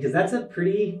on that? Because that's a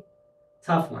pretty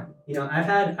tough one. I've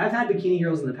had bikini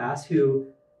girls in the past who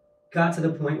got to the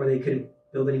point where they couldn't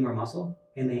build any more muscle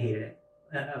and they hated it.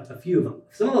 A few of them.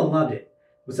 Some of them loved it.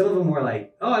 But some of them were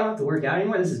like, oh, I don't have to work out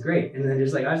anymore. This is great. And then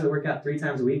just like, I just work out 3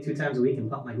 times a week, 2 times a week, and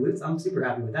pump my glutes. I'm super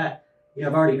happy with that.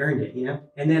 I've already earned it,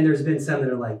 And then there's been some that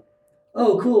are like,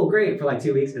 oh, cool, great, for like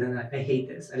 2 weeks. And then I hate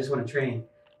this. I just want to train.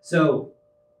 So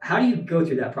how do you go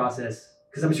through that process?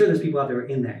 Because I'm sure there's people out there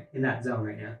in that zone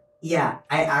right now. Yeah,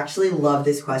 I actually love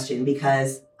this question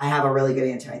because I have a really good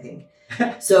answer, I think.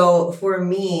 So for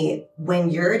me, when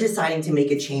you're deciding to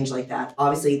make a change like that,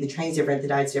 obviously the training's different, the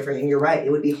diet's different, and you're right, it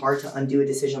would be hard to undo a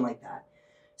decision like that.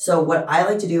 So what I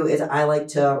like to do is I like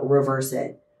to reverse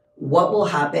it. What will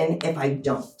happen if I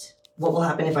don't? What will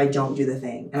happen if I don't do the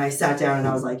thing? And I sat down and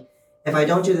I was like, if I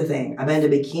don't do the thing, I've been to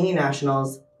bikini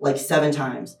nationals like 7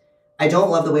 times. I don't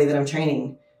love the way that I'm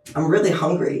training. I'm really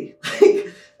hungry.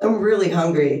 I'm really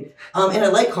hungry. And I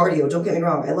like cardio, don't get me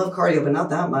wrong. I love cardio, but not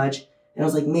that much. And I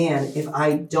was like, man, if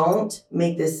I don't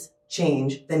make this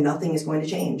change, then nothing is going to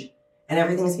change. And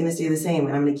everything is going to stay the same.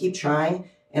 And I'm going to keep trying.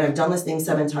 And I've done this thing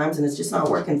 7 times and it's just not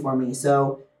working for me.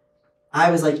 So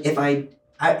I was like,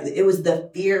 it was the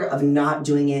fear of not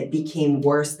doing it became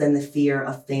worse than the fear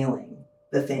of failing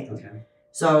the thing. Okay.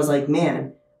 So I was like,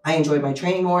 man, I enjoyed my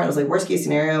training more. I was like, worst case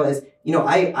scenario is,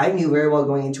 I knew very well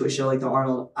going into a show like the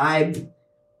Arnold,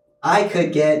 I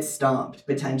could get stomped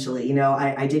potentially.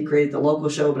 I did great at the local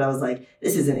show, but I was like,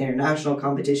 this is an international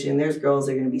competition. There's girls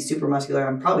that are going to be super muscular.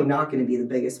 I'm probably not going to be the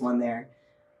biggest one there.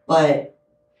 But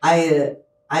I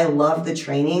love the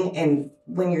training. And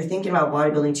when you're thinking about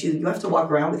bodybuilding too, you have to walk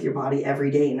around with your body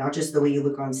every day, not just the way you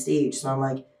look on stage. So I'm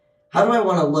like, how do I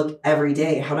want to look every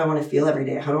day? How do I want to feel every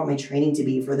day? How do I want my training to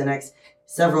be for the next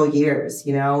several years,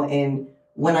 you know, and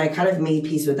when I kind of made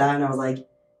peace with that and I was like,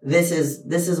 this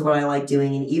is what I like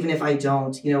doing, and even if I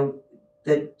don't, you know,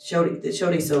 the show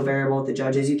is so variable with the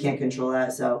judges, you can't control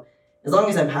that. So as long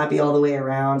as I'm happy all the way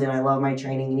around and I love my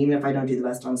training, and even if I don't do the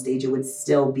best on stage, it would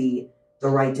still be the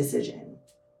right decision.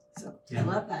 So I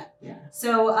love that. yeah.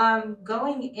 So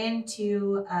going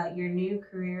into your new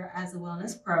career as a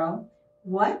wellness pro,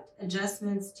 what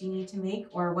adjustments do you need to make,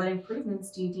 or what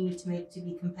improvements do you need to make to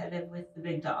be competitive with the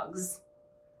big dogs?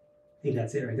 I think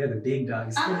that's it right there, the big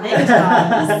dogs. The big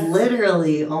dogs.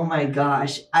 Literally, oh my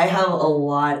gosh, I have a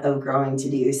lot of growing to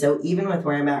do. So even with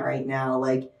where I'm at right now,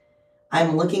 like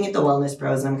I'm looking at the wellness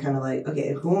pros and I'm kind of like,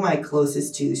 okay, who am I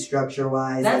closest to structure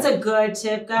wise? That's a good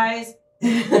tip, guys.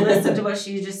 Listen to what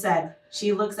she just said.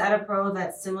 She looks at a pro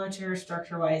that's similar to her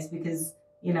structure wise, because,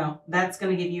 you know, that's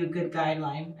going to give you a good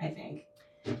guideline, I think.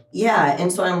 Yeah,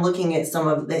 and so I'm looking at some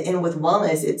of the, and with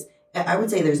wellness, I would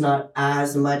say there's not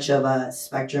as much of a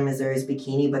spectrum as there is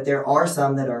bikini, but there are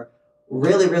some that are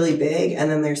really, really big, and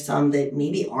then there's some that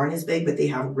maybe aren't as big, but they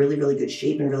have really, really good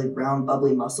shape and really round,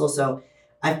 bubbly muscle. So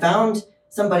I found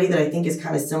somebody that I think is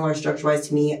kind of similar structure-wise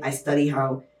to me. I study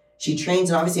how she trains,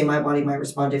 and obviously my body might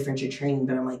respond different to training,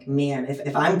 but I'm like, man,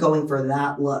 if I'm going for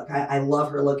that look, I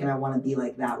love her look and I want to be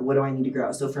like that, what do I need to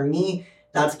grow? So for me,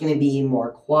 that's going to be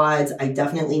more quads. I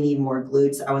definitely need more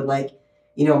glutes. I would like,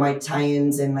 you know, my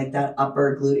tie-ins and like that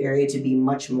upper glute area to be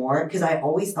much more, because I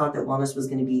always thought that wellness was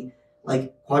going to be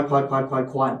like quad.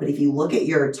 But if you look at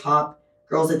your top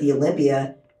girls at the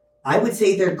Olympia, I would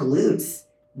say their glutes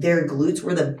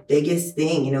were the biggest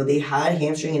thing. You know, they had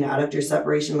hamstring and adductor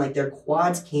separation, like their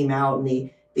quads came out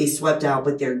and they swept out,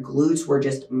 but their glutes were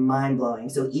just mind-blowing.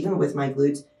 So even with my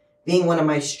glutes being one of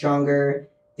my stronger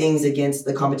things against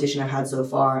the competition I've had so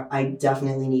far, I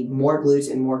definitely need more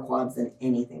glutes and more quads than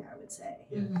anything, I would say.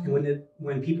 Yeah. And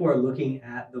when people are looking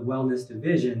at the wellness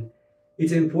division,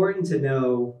 it's important to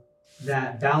know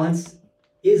that balance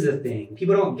is a thing.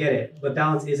 People don't get it, but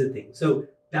balance is a thing. So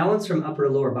balance from upper to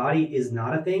lower body is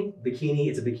not a thing.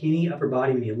 It's a bikini upper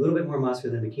body, maybe a little bit more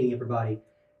muscular than bikini upper body,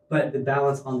 but the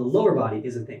balance on the lower body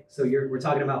is a thing. So we're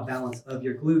talking about balance of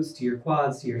your glutes to your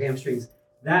quads to your hamstrings.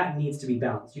 That needs to be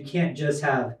balanced. You can't just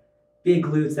have big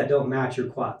glutes that don't match your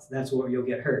quads. That's where you'll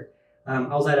get hurt. I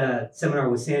was at a seminar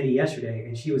with Sandy yesterday,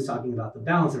 and she was talking about the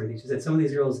balance of everything. She said some of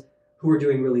these girls who were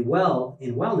doing really well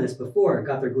in wellness before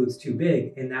got their glutes too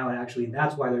big, and now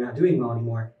that's why they're not doing well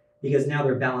anymore, because now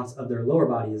their balance of their lower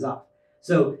body is off.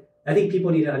 So I think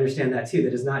people need to understand that too,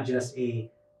 that it's not just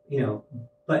a, you know,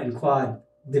 butt and quad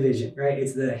division, right?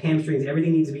 It's the hamstrings.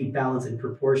 Everything needs to be balanced and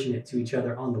proportionate to each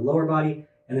other on the lower body,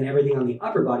 and then everything on the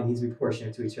upper body needs to be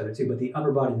proportionate to each other too. But the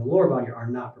upper body and the lower body are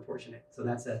not proportionate. So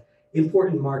that's an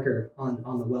important marker on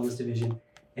the wellness division.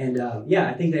 And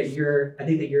I think that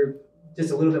you're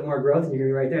just a little bit more growth, and you're gonna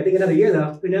be right there. I think another year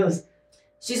though, who knows?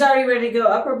 She's already ready to go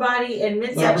upper body and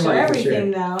midsection, body for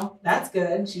everything though. That's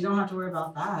good. She don't have to worry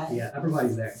about that. Yeah, upper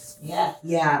body's there. Yeah.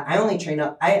 Yeah, I only train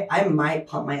up. I might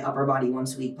pump my upper body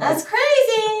once a week. but- That's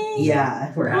crazy.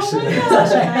 Yeah. Poor Oh Ashley. my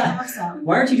gosh, can I have some?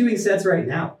 Why aren't you doing sets right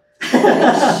now?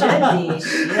 It should be.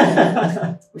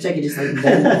 Shit. Wish I could just like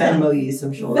Venmo you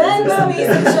some shoulders. or Venmo me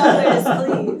something.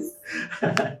 some shoulders,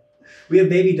 please. We have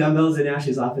baby dumbbells in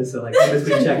Ashley's office, so like every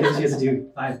we check in, she has to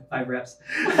do five reps.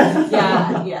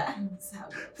 Yeah. So,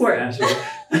 Poor Ashley.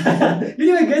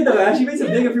 You're doing good though, Ash. You made some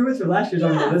big improvements from last year's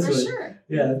on yeah, this for one. sure.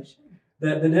 Yeah.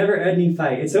 The never-ending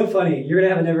fight. It's so funny. You're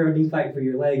gonna have a never-ending fight for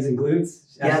your legs and glutes.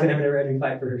 Ash's Yeah. gonna have a never-ending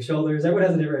fight for her shoulders. Everyone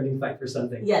has a never-ending fight for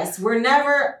something. Yes, we're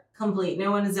never complete.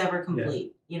 No one is ever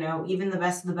complete. You know, even the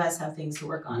best of the best have things to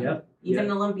work on. Yep.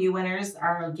 Even Olympia winners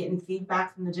are getting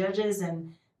feedback from the judges,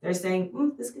 and they're saying,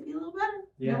 this could be a little better.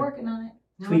 Yeah. They're working on it.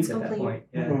 No Tweaks one's at that complete. point.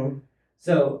 Yeah. Mhm.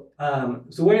 So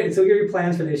what are your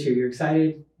plans for this year? You're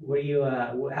excited. What do you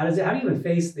how do you even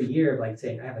face the year of like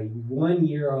saying I have a 1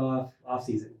 year off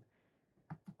season?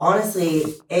 Honestly,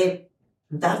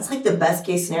 that's like the best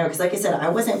case scenario, because like I said, I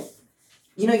wasn't,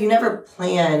 you know, you never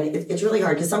plan. It's really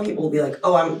hard because some people will be like,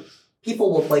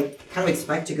 people will like kind of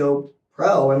expect to go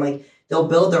pro, and like they'll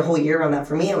build their whole year around that.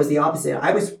 For me, it was the opposite.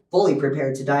 I was fully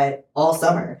prepared to diet all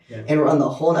summer and run the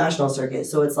whole national circuit.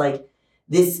 So it's like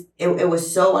it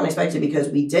was so unexpected, because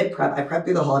we did prep. I prepped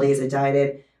through the holidays. I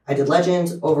dieted. I did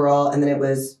Legends overall, and then it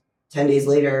was 10 days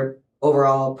later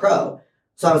overall pro.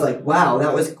 So I was like, wow,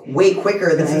 that was way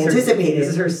quicker than I anticipated. This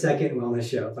is her second wellness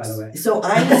show, by the way. So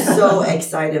I'm so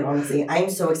excited, honestly. I'm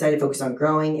so excited to focus on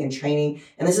growing and training.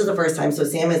 And this is the first time. So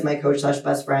Sam is my coach /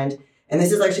 best friend. And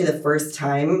this is actually the first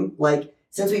time, like,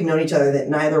 since we've known each other, that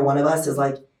neither one of us is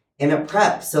like in a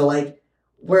prep. So like,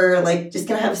 we're like just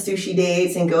gonna have sushi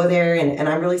dates and go there, and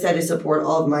I'm really excited to support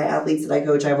all of my athletes that I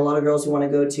coach. I have a lot of girls who want to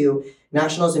go to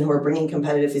nationals and who are bringing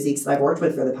competitive physiques that I've worked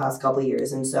with for the past couple of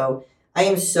years, and so I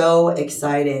am so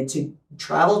excited to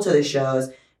travel to the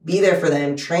shows, be there for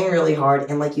them, train really hard,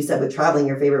 and like you said, with traveling,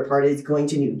 your favorite part is going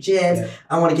to new gyms. Yeah.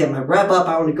 I want to get my rep up.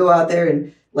 I want to go out there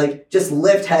and like just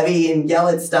lift heavy and yell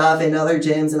at stuff in other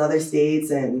gyms in other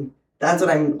states, and that's what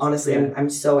I'm honestly I'm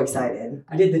so excited.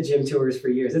 I did the gym tours for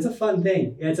years. It's a fun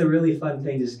thing. Yeah, it's a really fun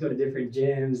thing to just go to different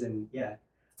gyms, and yeah,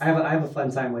 I have a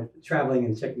fun time with traveling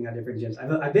and checking out different gyms.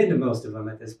 I've been to most of them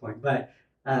at this point, but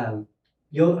I'm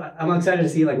excited to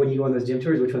see like when you go on those gym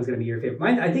tours, which one's gonna be your favorite.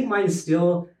 I think mine is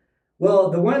still,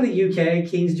 well, the one in the UK,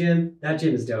 King's Gym. That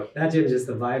gym is dope. That gym is just,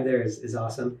 the vibe there is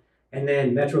awesome. And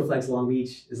then Metroflex Long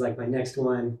Beach is like my next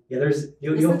one. Yeah,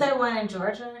 Isn't there one in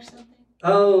Georgia or something?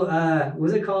 what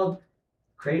was it called?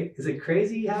 Is it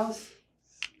Crazy House?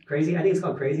 Crazy? I think it's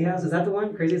called Crazy House. Is that the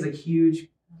one? Crazy is a huge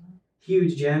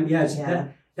gym. Yeah,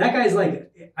 that guy's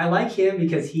like, I like him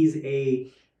because he's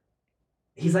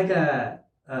like a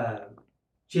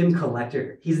gym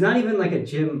collector. He's not even like a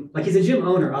gym, like he's a gym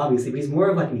owner obviously, but he's more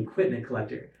of like an equipment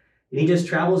collector. And he just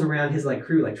travels around, his like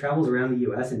crew like travels around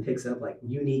the US and picks up like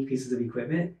unique pieces of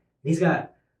equipment. And he's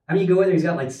got, I mean, you go in there, he's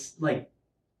got like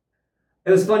it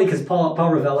was funny because Paul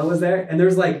Ravella was there, and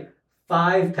there's like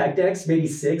 5 pec decks, maybe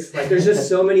 6. Like there's just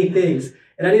so many things.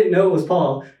 And I didn't know it was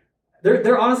Paul.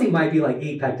 There honestly might be like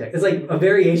 8 pec decks. It's like a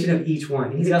variation of each one.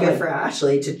 And he's got good like, for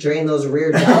Ashley to drain those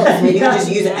rear delts. I mean, you can just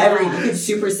use you could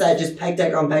superset just pec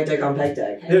deck on pec deck on pec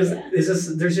deck.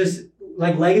 There's just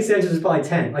like leg extensions is probably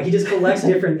 10. Like he just collects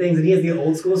different things, and he has the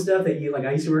old school stuff that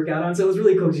I used to work out on. So it was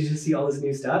really cool to just see all this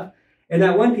new stuff. And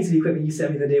that one piece of equipment you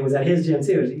sent me the day was at his gym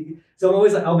too. So I'm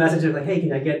always like, I'll message him like, hey,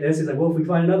 can I get this? He's like, well, if we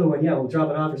find another one, yeah, we'll drop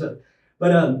it off or something.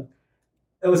 But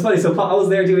it was funny. So I was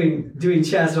there doing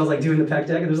chest, and I was like doing the pec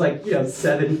deck, and there's like 6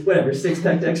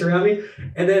 pec decks around me.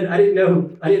 And then I didn't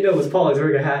know it was Paul. I was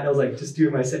wearing a hat, and I was like just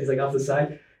doing my set. He's like off the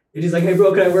side, and he's like, hey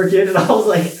bro, can I work in? And I was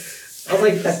like,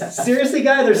 seriously,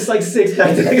 guy, there's like 6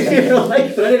 pec decks here.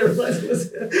 Like, but I didn't realize it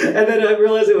was him. And then I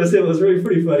realized it was him. It was really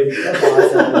pretty funny.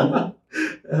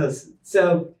 That's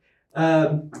awesome.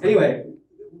 Anyway,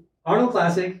 Arnold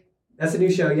Classic. That's a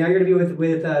new show. Now you're gonna be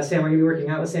with Sam. Are you gonna be working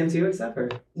out with Sam too and stuff, or?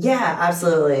 Yeah,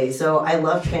 absolutely. So I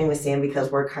love training with Sam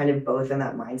because we're kind of both in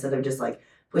that mindset of just like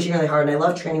pushing really hard. And I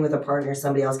love training with a partner,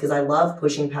 somebody else, because I love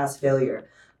pushing past failure.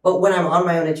 But when I'm on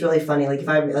my own, it's really funny. Like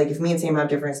if me and Sam have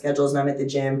different schedules and I'm at the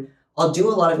gym, I'll do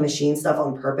a lot of machine stuff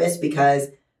on purpose, because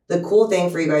the cool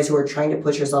thing for you guys who are trying to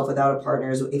push yourself without a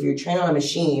partner is if you train on a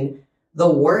machine, the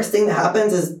worst thing that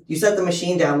happens is you set the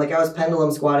machine down. Like I was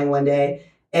pendulum squatting one day,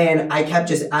 and I kept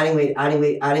just adding weight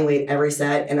every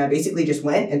set, and I basically just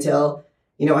went until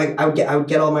I would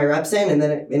get all my reps in, and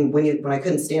then when I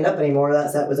couldn't stand up anymore,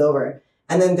 that set was over.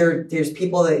 And then there's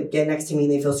people that get next to me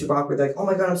and they feel super awkward. They're like, oh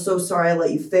my god, I'm so sorry I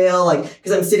let you fail, like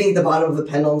because I'm sitting at the bottom of the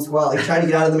pendulum squat, like trying to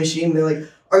get out of the machine. And they're like,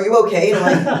 are you okay? And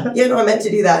I'm like, yeah, no, I meant to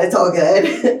do that. It's all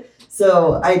good.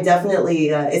 So I definitely,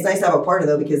 it's nice to have a partner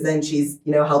though, because then she's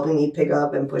helping me pick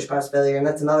up and push past failure. And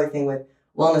that's another thing with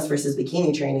wellness versus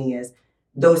bikini training is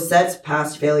those sets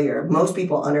past failure. Most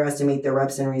people underestimate their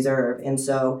reps in reserve. And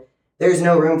so there's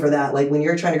no room for that. Like when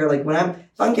you're trying to go, like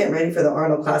if I'm getting ready for the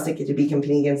Arnold Classic to be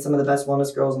competing against some of the best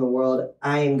wellness girls in the world,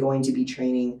 I am going to be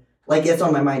training. Like it's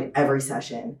on my mind every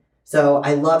session. So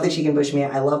I love that she can push me.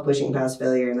 I love pushing past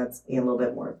failure. And that's a little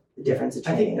bit more the difference of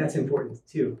training. I think that's important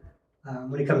too.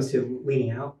 When it comes to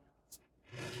leaning out.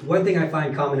 One thing I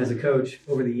find common as a coach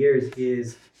over the years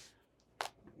is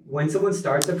when someone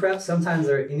starts a prep, sometimes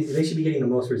they should be getting the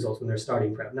most results when they're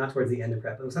starting prep, not towards the end of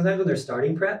prep. But sometimes when they're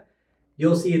starting prep,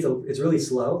 you'll see it's really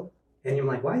slow, and you're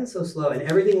like, why is it so slow? And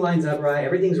everything lines up right,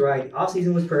 everything's right. Off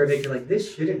season was perfect. You're like,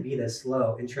 this shouldn't be this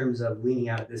slow in terms of leaning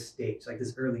out at this stage, like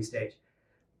this early stage.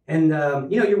 And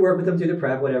you work with them through the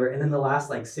prep, whatever, and then the last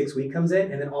like 6 week comes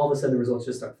in, and then all of a sudden the results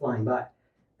just start flying by.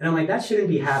 And I'm like, that shouldn't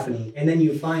be happening. And then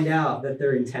you find out that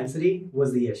their intensity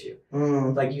was the issue.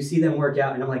 Like you see them work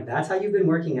out, and I'm like, that's how you've been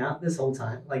working out this whole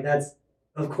time? Like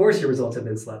of course your results have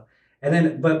been slow. And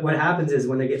then, but what happens is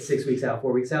when they get 6 weeks out,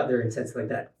 4 weeks out, their intensity,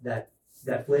 like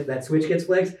that switch gets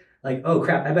flicked. Like, oh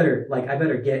crap, I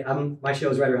better get, my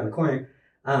show's right around the corner.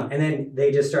 And then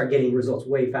they just start getting results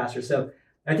way faster. So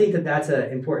I think that's an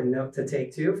important note to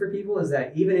take too for people, is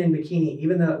that even in bikini,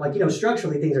 even though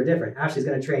structurally things are different, Ashley's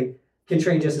going to can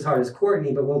train just as hard as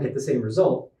Courtney, but won't get the same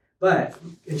result. But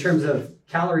in terms of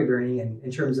calorie burning and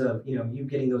in terms of you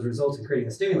getting those results and creating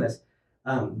a stimulus,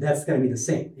 that's going to be the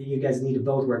same. You guys need to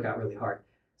both work out really hard.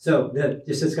 So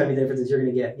it's just going to be the difference is you're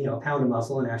going to get a pound of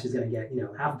muscle, and Ashley's going to get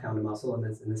half a pound of muscle, and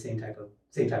that's in the same type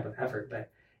of effort.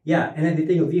 But Yeah, and then the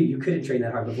thing with you couldn't train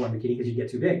that hard before in bikini because you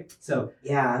get too big. So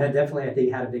Yeah. that definitely, I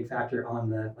think, had a big factor on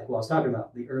the, like what I was talking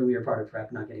about, the earlier part of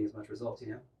prep not getting as much results,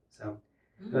 So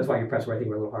that's why your preps were, I think,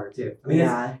 were a little harder too. I mean,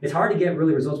 it's hard to get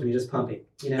really results when you're just pumping,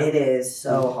 It is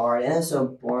so hard and it's so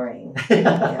boring.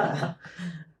 Yeah.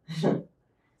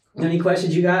 Any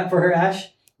questions you got for her,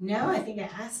 Ash? No, I think I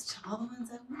asked all the ones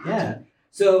I wanted. Yeah.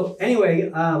 So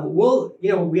anyway,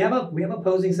 we have a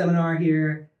posing seminar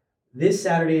here this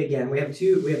Saturday again. We have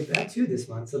two this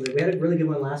month. So we had a really good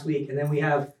one last week, and then we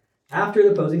have after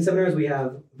the posing seminars we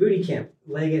have booty camp,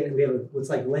 leg and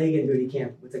booty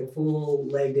camp. It's like a full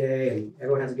leg day, and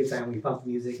everyone has a good time. We pump the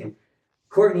music, and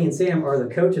Courtney and Sam are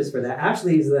the coaches for that.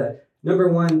 Ashley is the number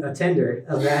one attender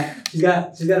of that. She's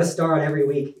got a star on every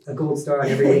week, a gold star on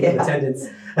every week of attendance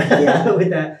with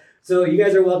that. So you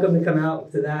guys are welcome to come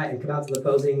out to that and come out to the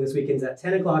posing. This weekend's at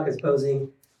 10 o'clock is posing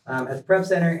at the prep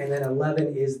center, and then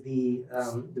 11 is the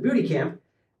booty camp.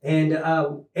 And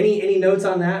any notes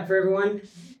on that for everyone,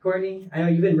 Courtney? I know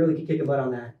you've been really kicking butt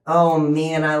on that. Oh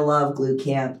man, I love glute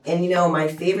camp. And my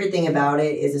favorite thing about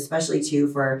it is especially too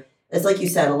for, it's like you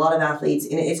said, a lot of athletes,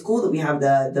 and it's cool that we have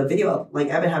the video up. Like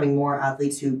I've been having more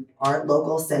athletes who aren't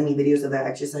local send me videos of their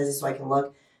exercises so I can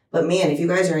look. But man, if you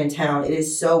guys are in town, it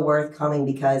is so worth coming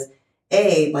because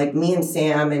like me and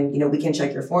Sam, and we can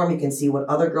check your form. You can see what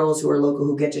other girls who are local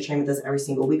who get to train with us every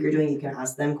single week are doing. You can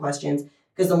ask them questions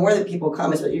because the more that people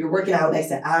come, especially you're working out next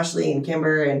to Ashley and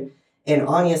Kimber and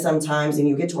Anya sometimes, and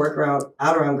you get to work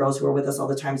out around girls who are with us all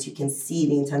the time, so you can see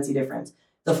the intensity difference.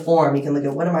 The form, you can look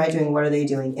at what am I doing, what are they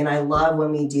doing, and I love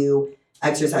when we do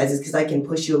exercises because I can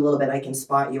push you a little bit. I can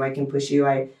spot you. I can push you.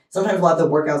 I sometimes will have the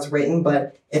workouts written,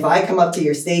 but if I come up to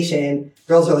your station,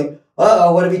 girls are like,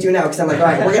 "Uh-oh, what do we do now?" Because I'm like, all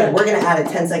right, we're gonna add a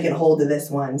 10-second hold to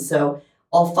this one. So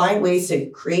I'll find ways to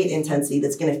create intensity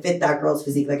that's gonna fit that girl's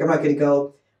physique. Like I'm not gonna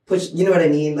go push. You know what I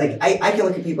mean? Like I can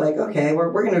look at people like, okay,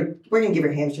 we're gonna give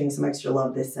your hamstring some extra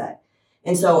love this set.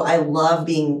 And so I love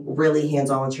being really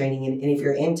hands-on with training. And if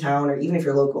you're in town or even if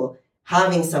you're local,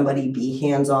 having somebody be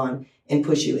hands-on and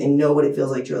push you and know what it feels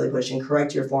like to really push and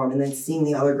correct your form, and then seeing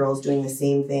the other girls doing the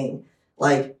same thing.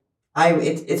 Like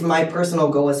it's my personal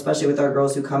goal, especially with our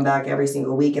girls who come back every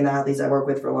single week and the athletes I work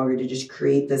with for longer, to just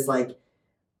create this like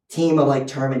team of like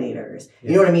Terminators.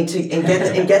 Yeah. You know what I mean?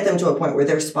 And get them to a point where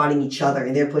they're spotting each other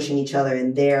and they're pushing each other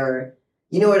and they're,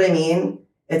 you know what I mean?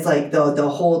 It's like the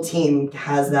whole team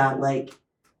has that like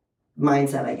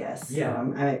mindset, I guess. Yeah.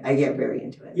 So I get very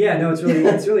into it. Yeah, no, it's really,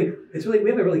 we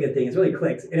have a really good thing. It's really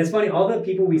clicked. And it's funny, all the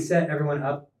people we set everyone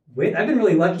up with, I've been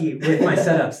really lucky with my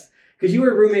setups. Because you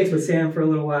were roommates with Sam for a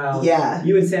little while. Yeah.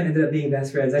 You and Sam ended up being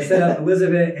best friends. I set up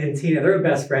Elizabeth and Tina. They're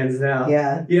best friends now.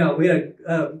 Yeah. We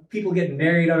had people getting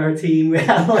married on our team. We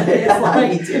had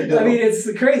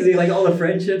it's crazy. Like all the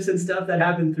friendships and stuff that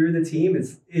happened through the team.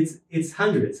 It's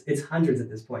hundreds. It's hundreds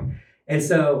at this point. And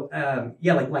so,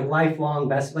 like lifelong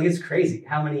best, like it's crazy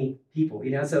how many people,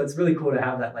 so it's really cool to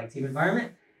have that like team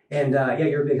environment. And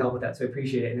you're a big help with that. So I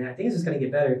appreciate it. And I think it's just going to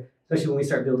get better, especially when we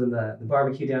start building the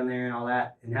barbecue down there and all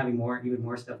that and having even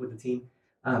more stuff with the team.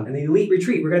 And the elite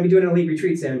retreat, we're going to be doing an elite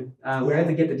retreat soon. We're going to have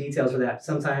to get the details for that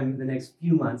sometime in the next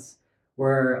few months,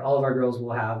 where all of our girls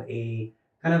will have a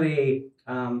kind of a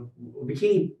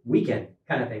bikini weekend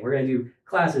kind of thing. We're going to do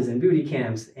classes and booty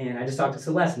camps. And I just talked to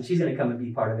Celeste and she's going to come and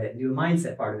be part of it and do a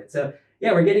mindset part of it. So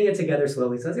yeah, we're getting it together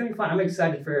slowly. So it's going to be fun. I'm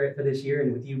excited for this year,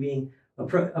 and with you being a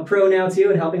pro now too,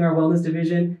 and helping our wellness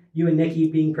division, you and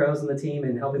Nikki being pros on the team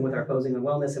and helping with our posing and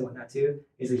wellness and whatnot too,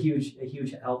 is a huge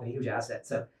help and a huge asset.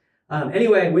 So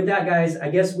anyway, with that, guys, I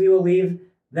guess we will leave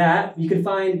that. You can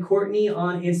find Courtney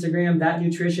on Instagram, That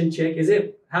Nutrition Chick. Is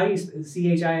it, how do you,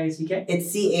 CHICK?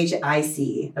 It's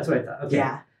CHIC. That's what I thought. Okay.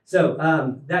 Yeah. So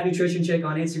That Nutrition Chick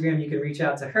on Instagram, you can reach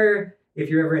out to her. If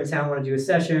you're ever in town, want to do a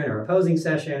session or a posing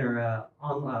session or a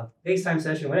FaceTime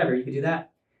session, whatever, you can do that.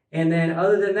 And then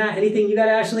other than that, anything you got,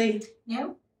 Ashley?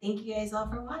 No. Thank you guys all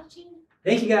for watching.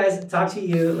 Thank you guys. Talk to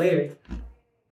you later.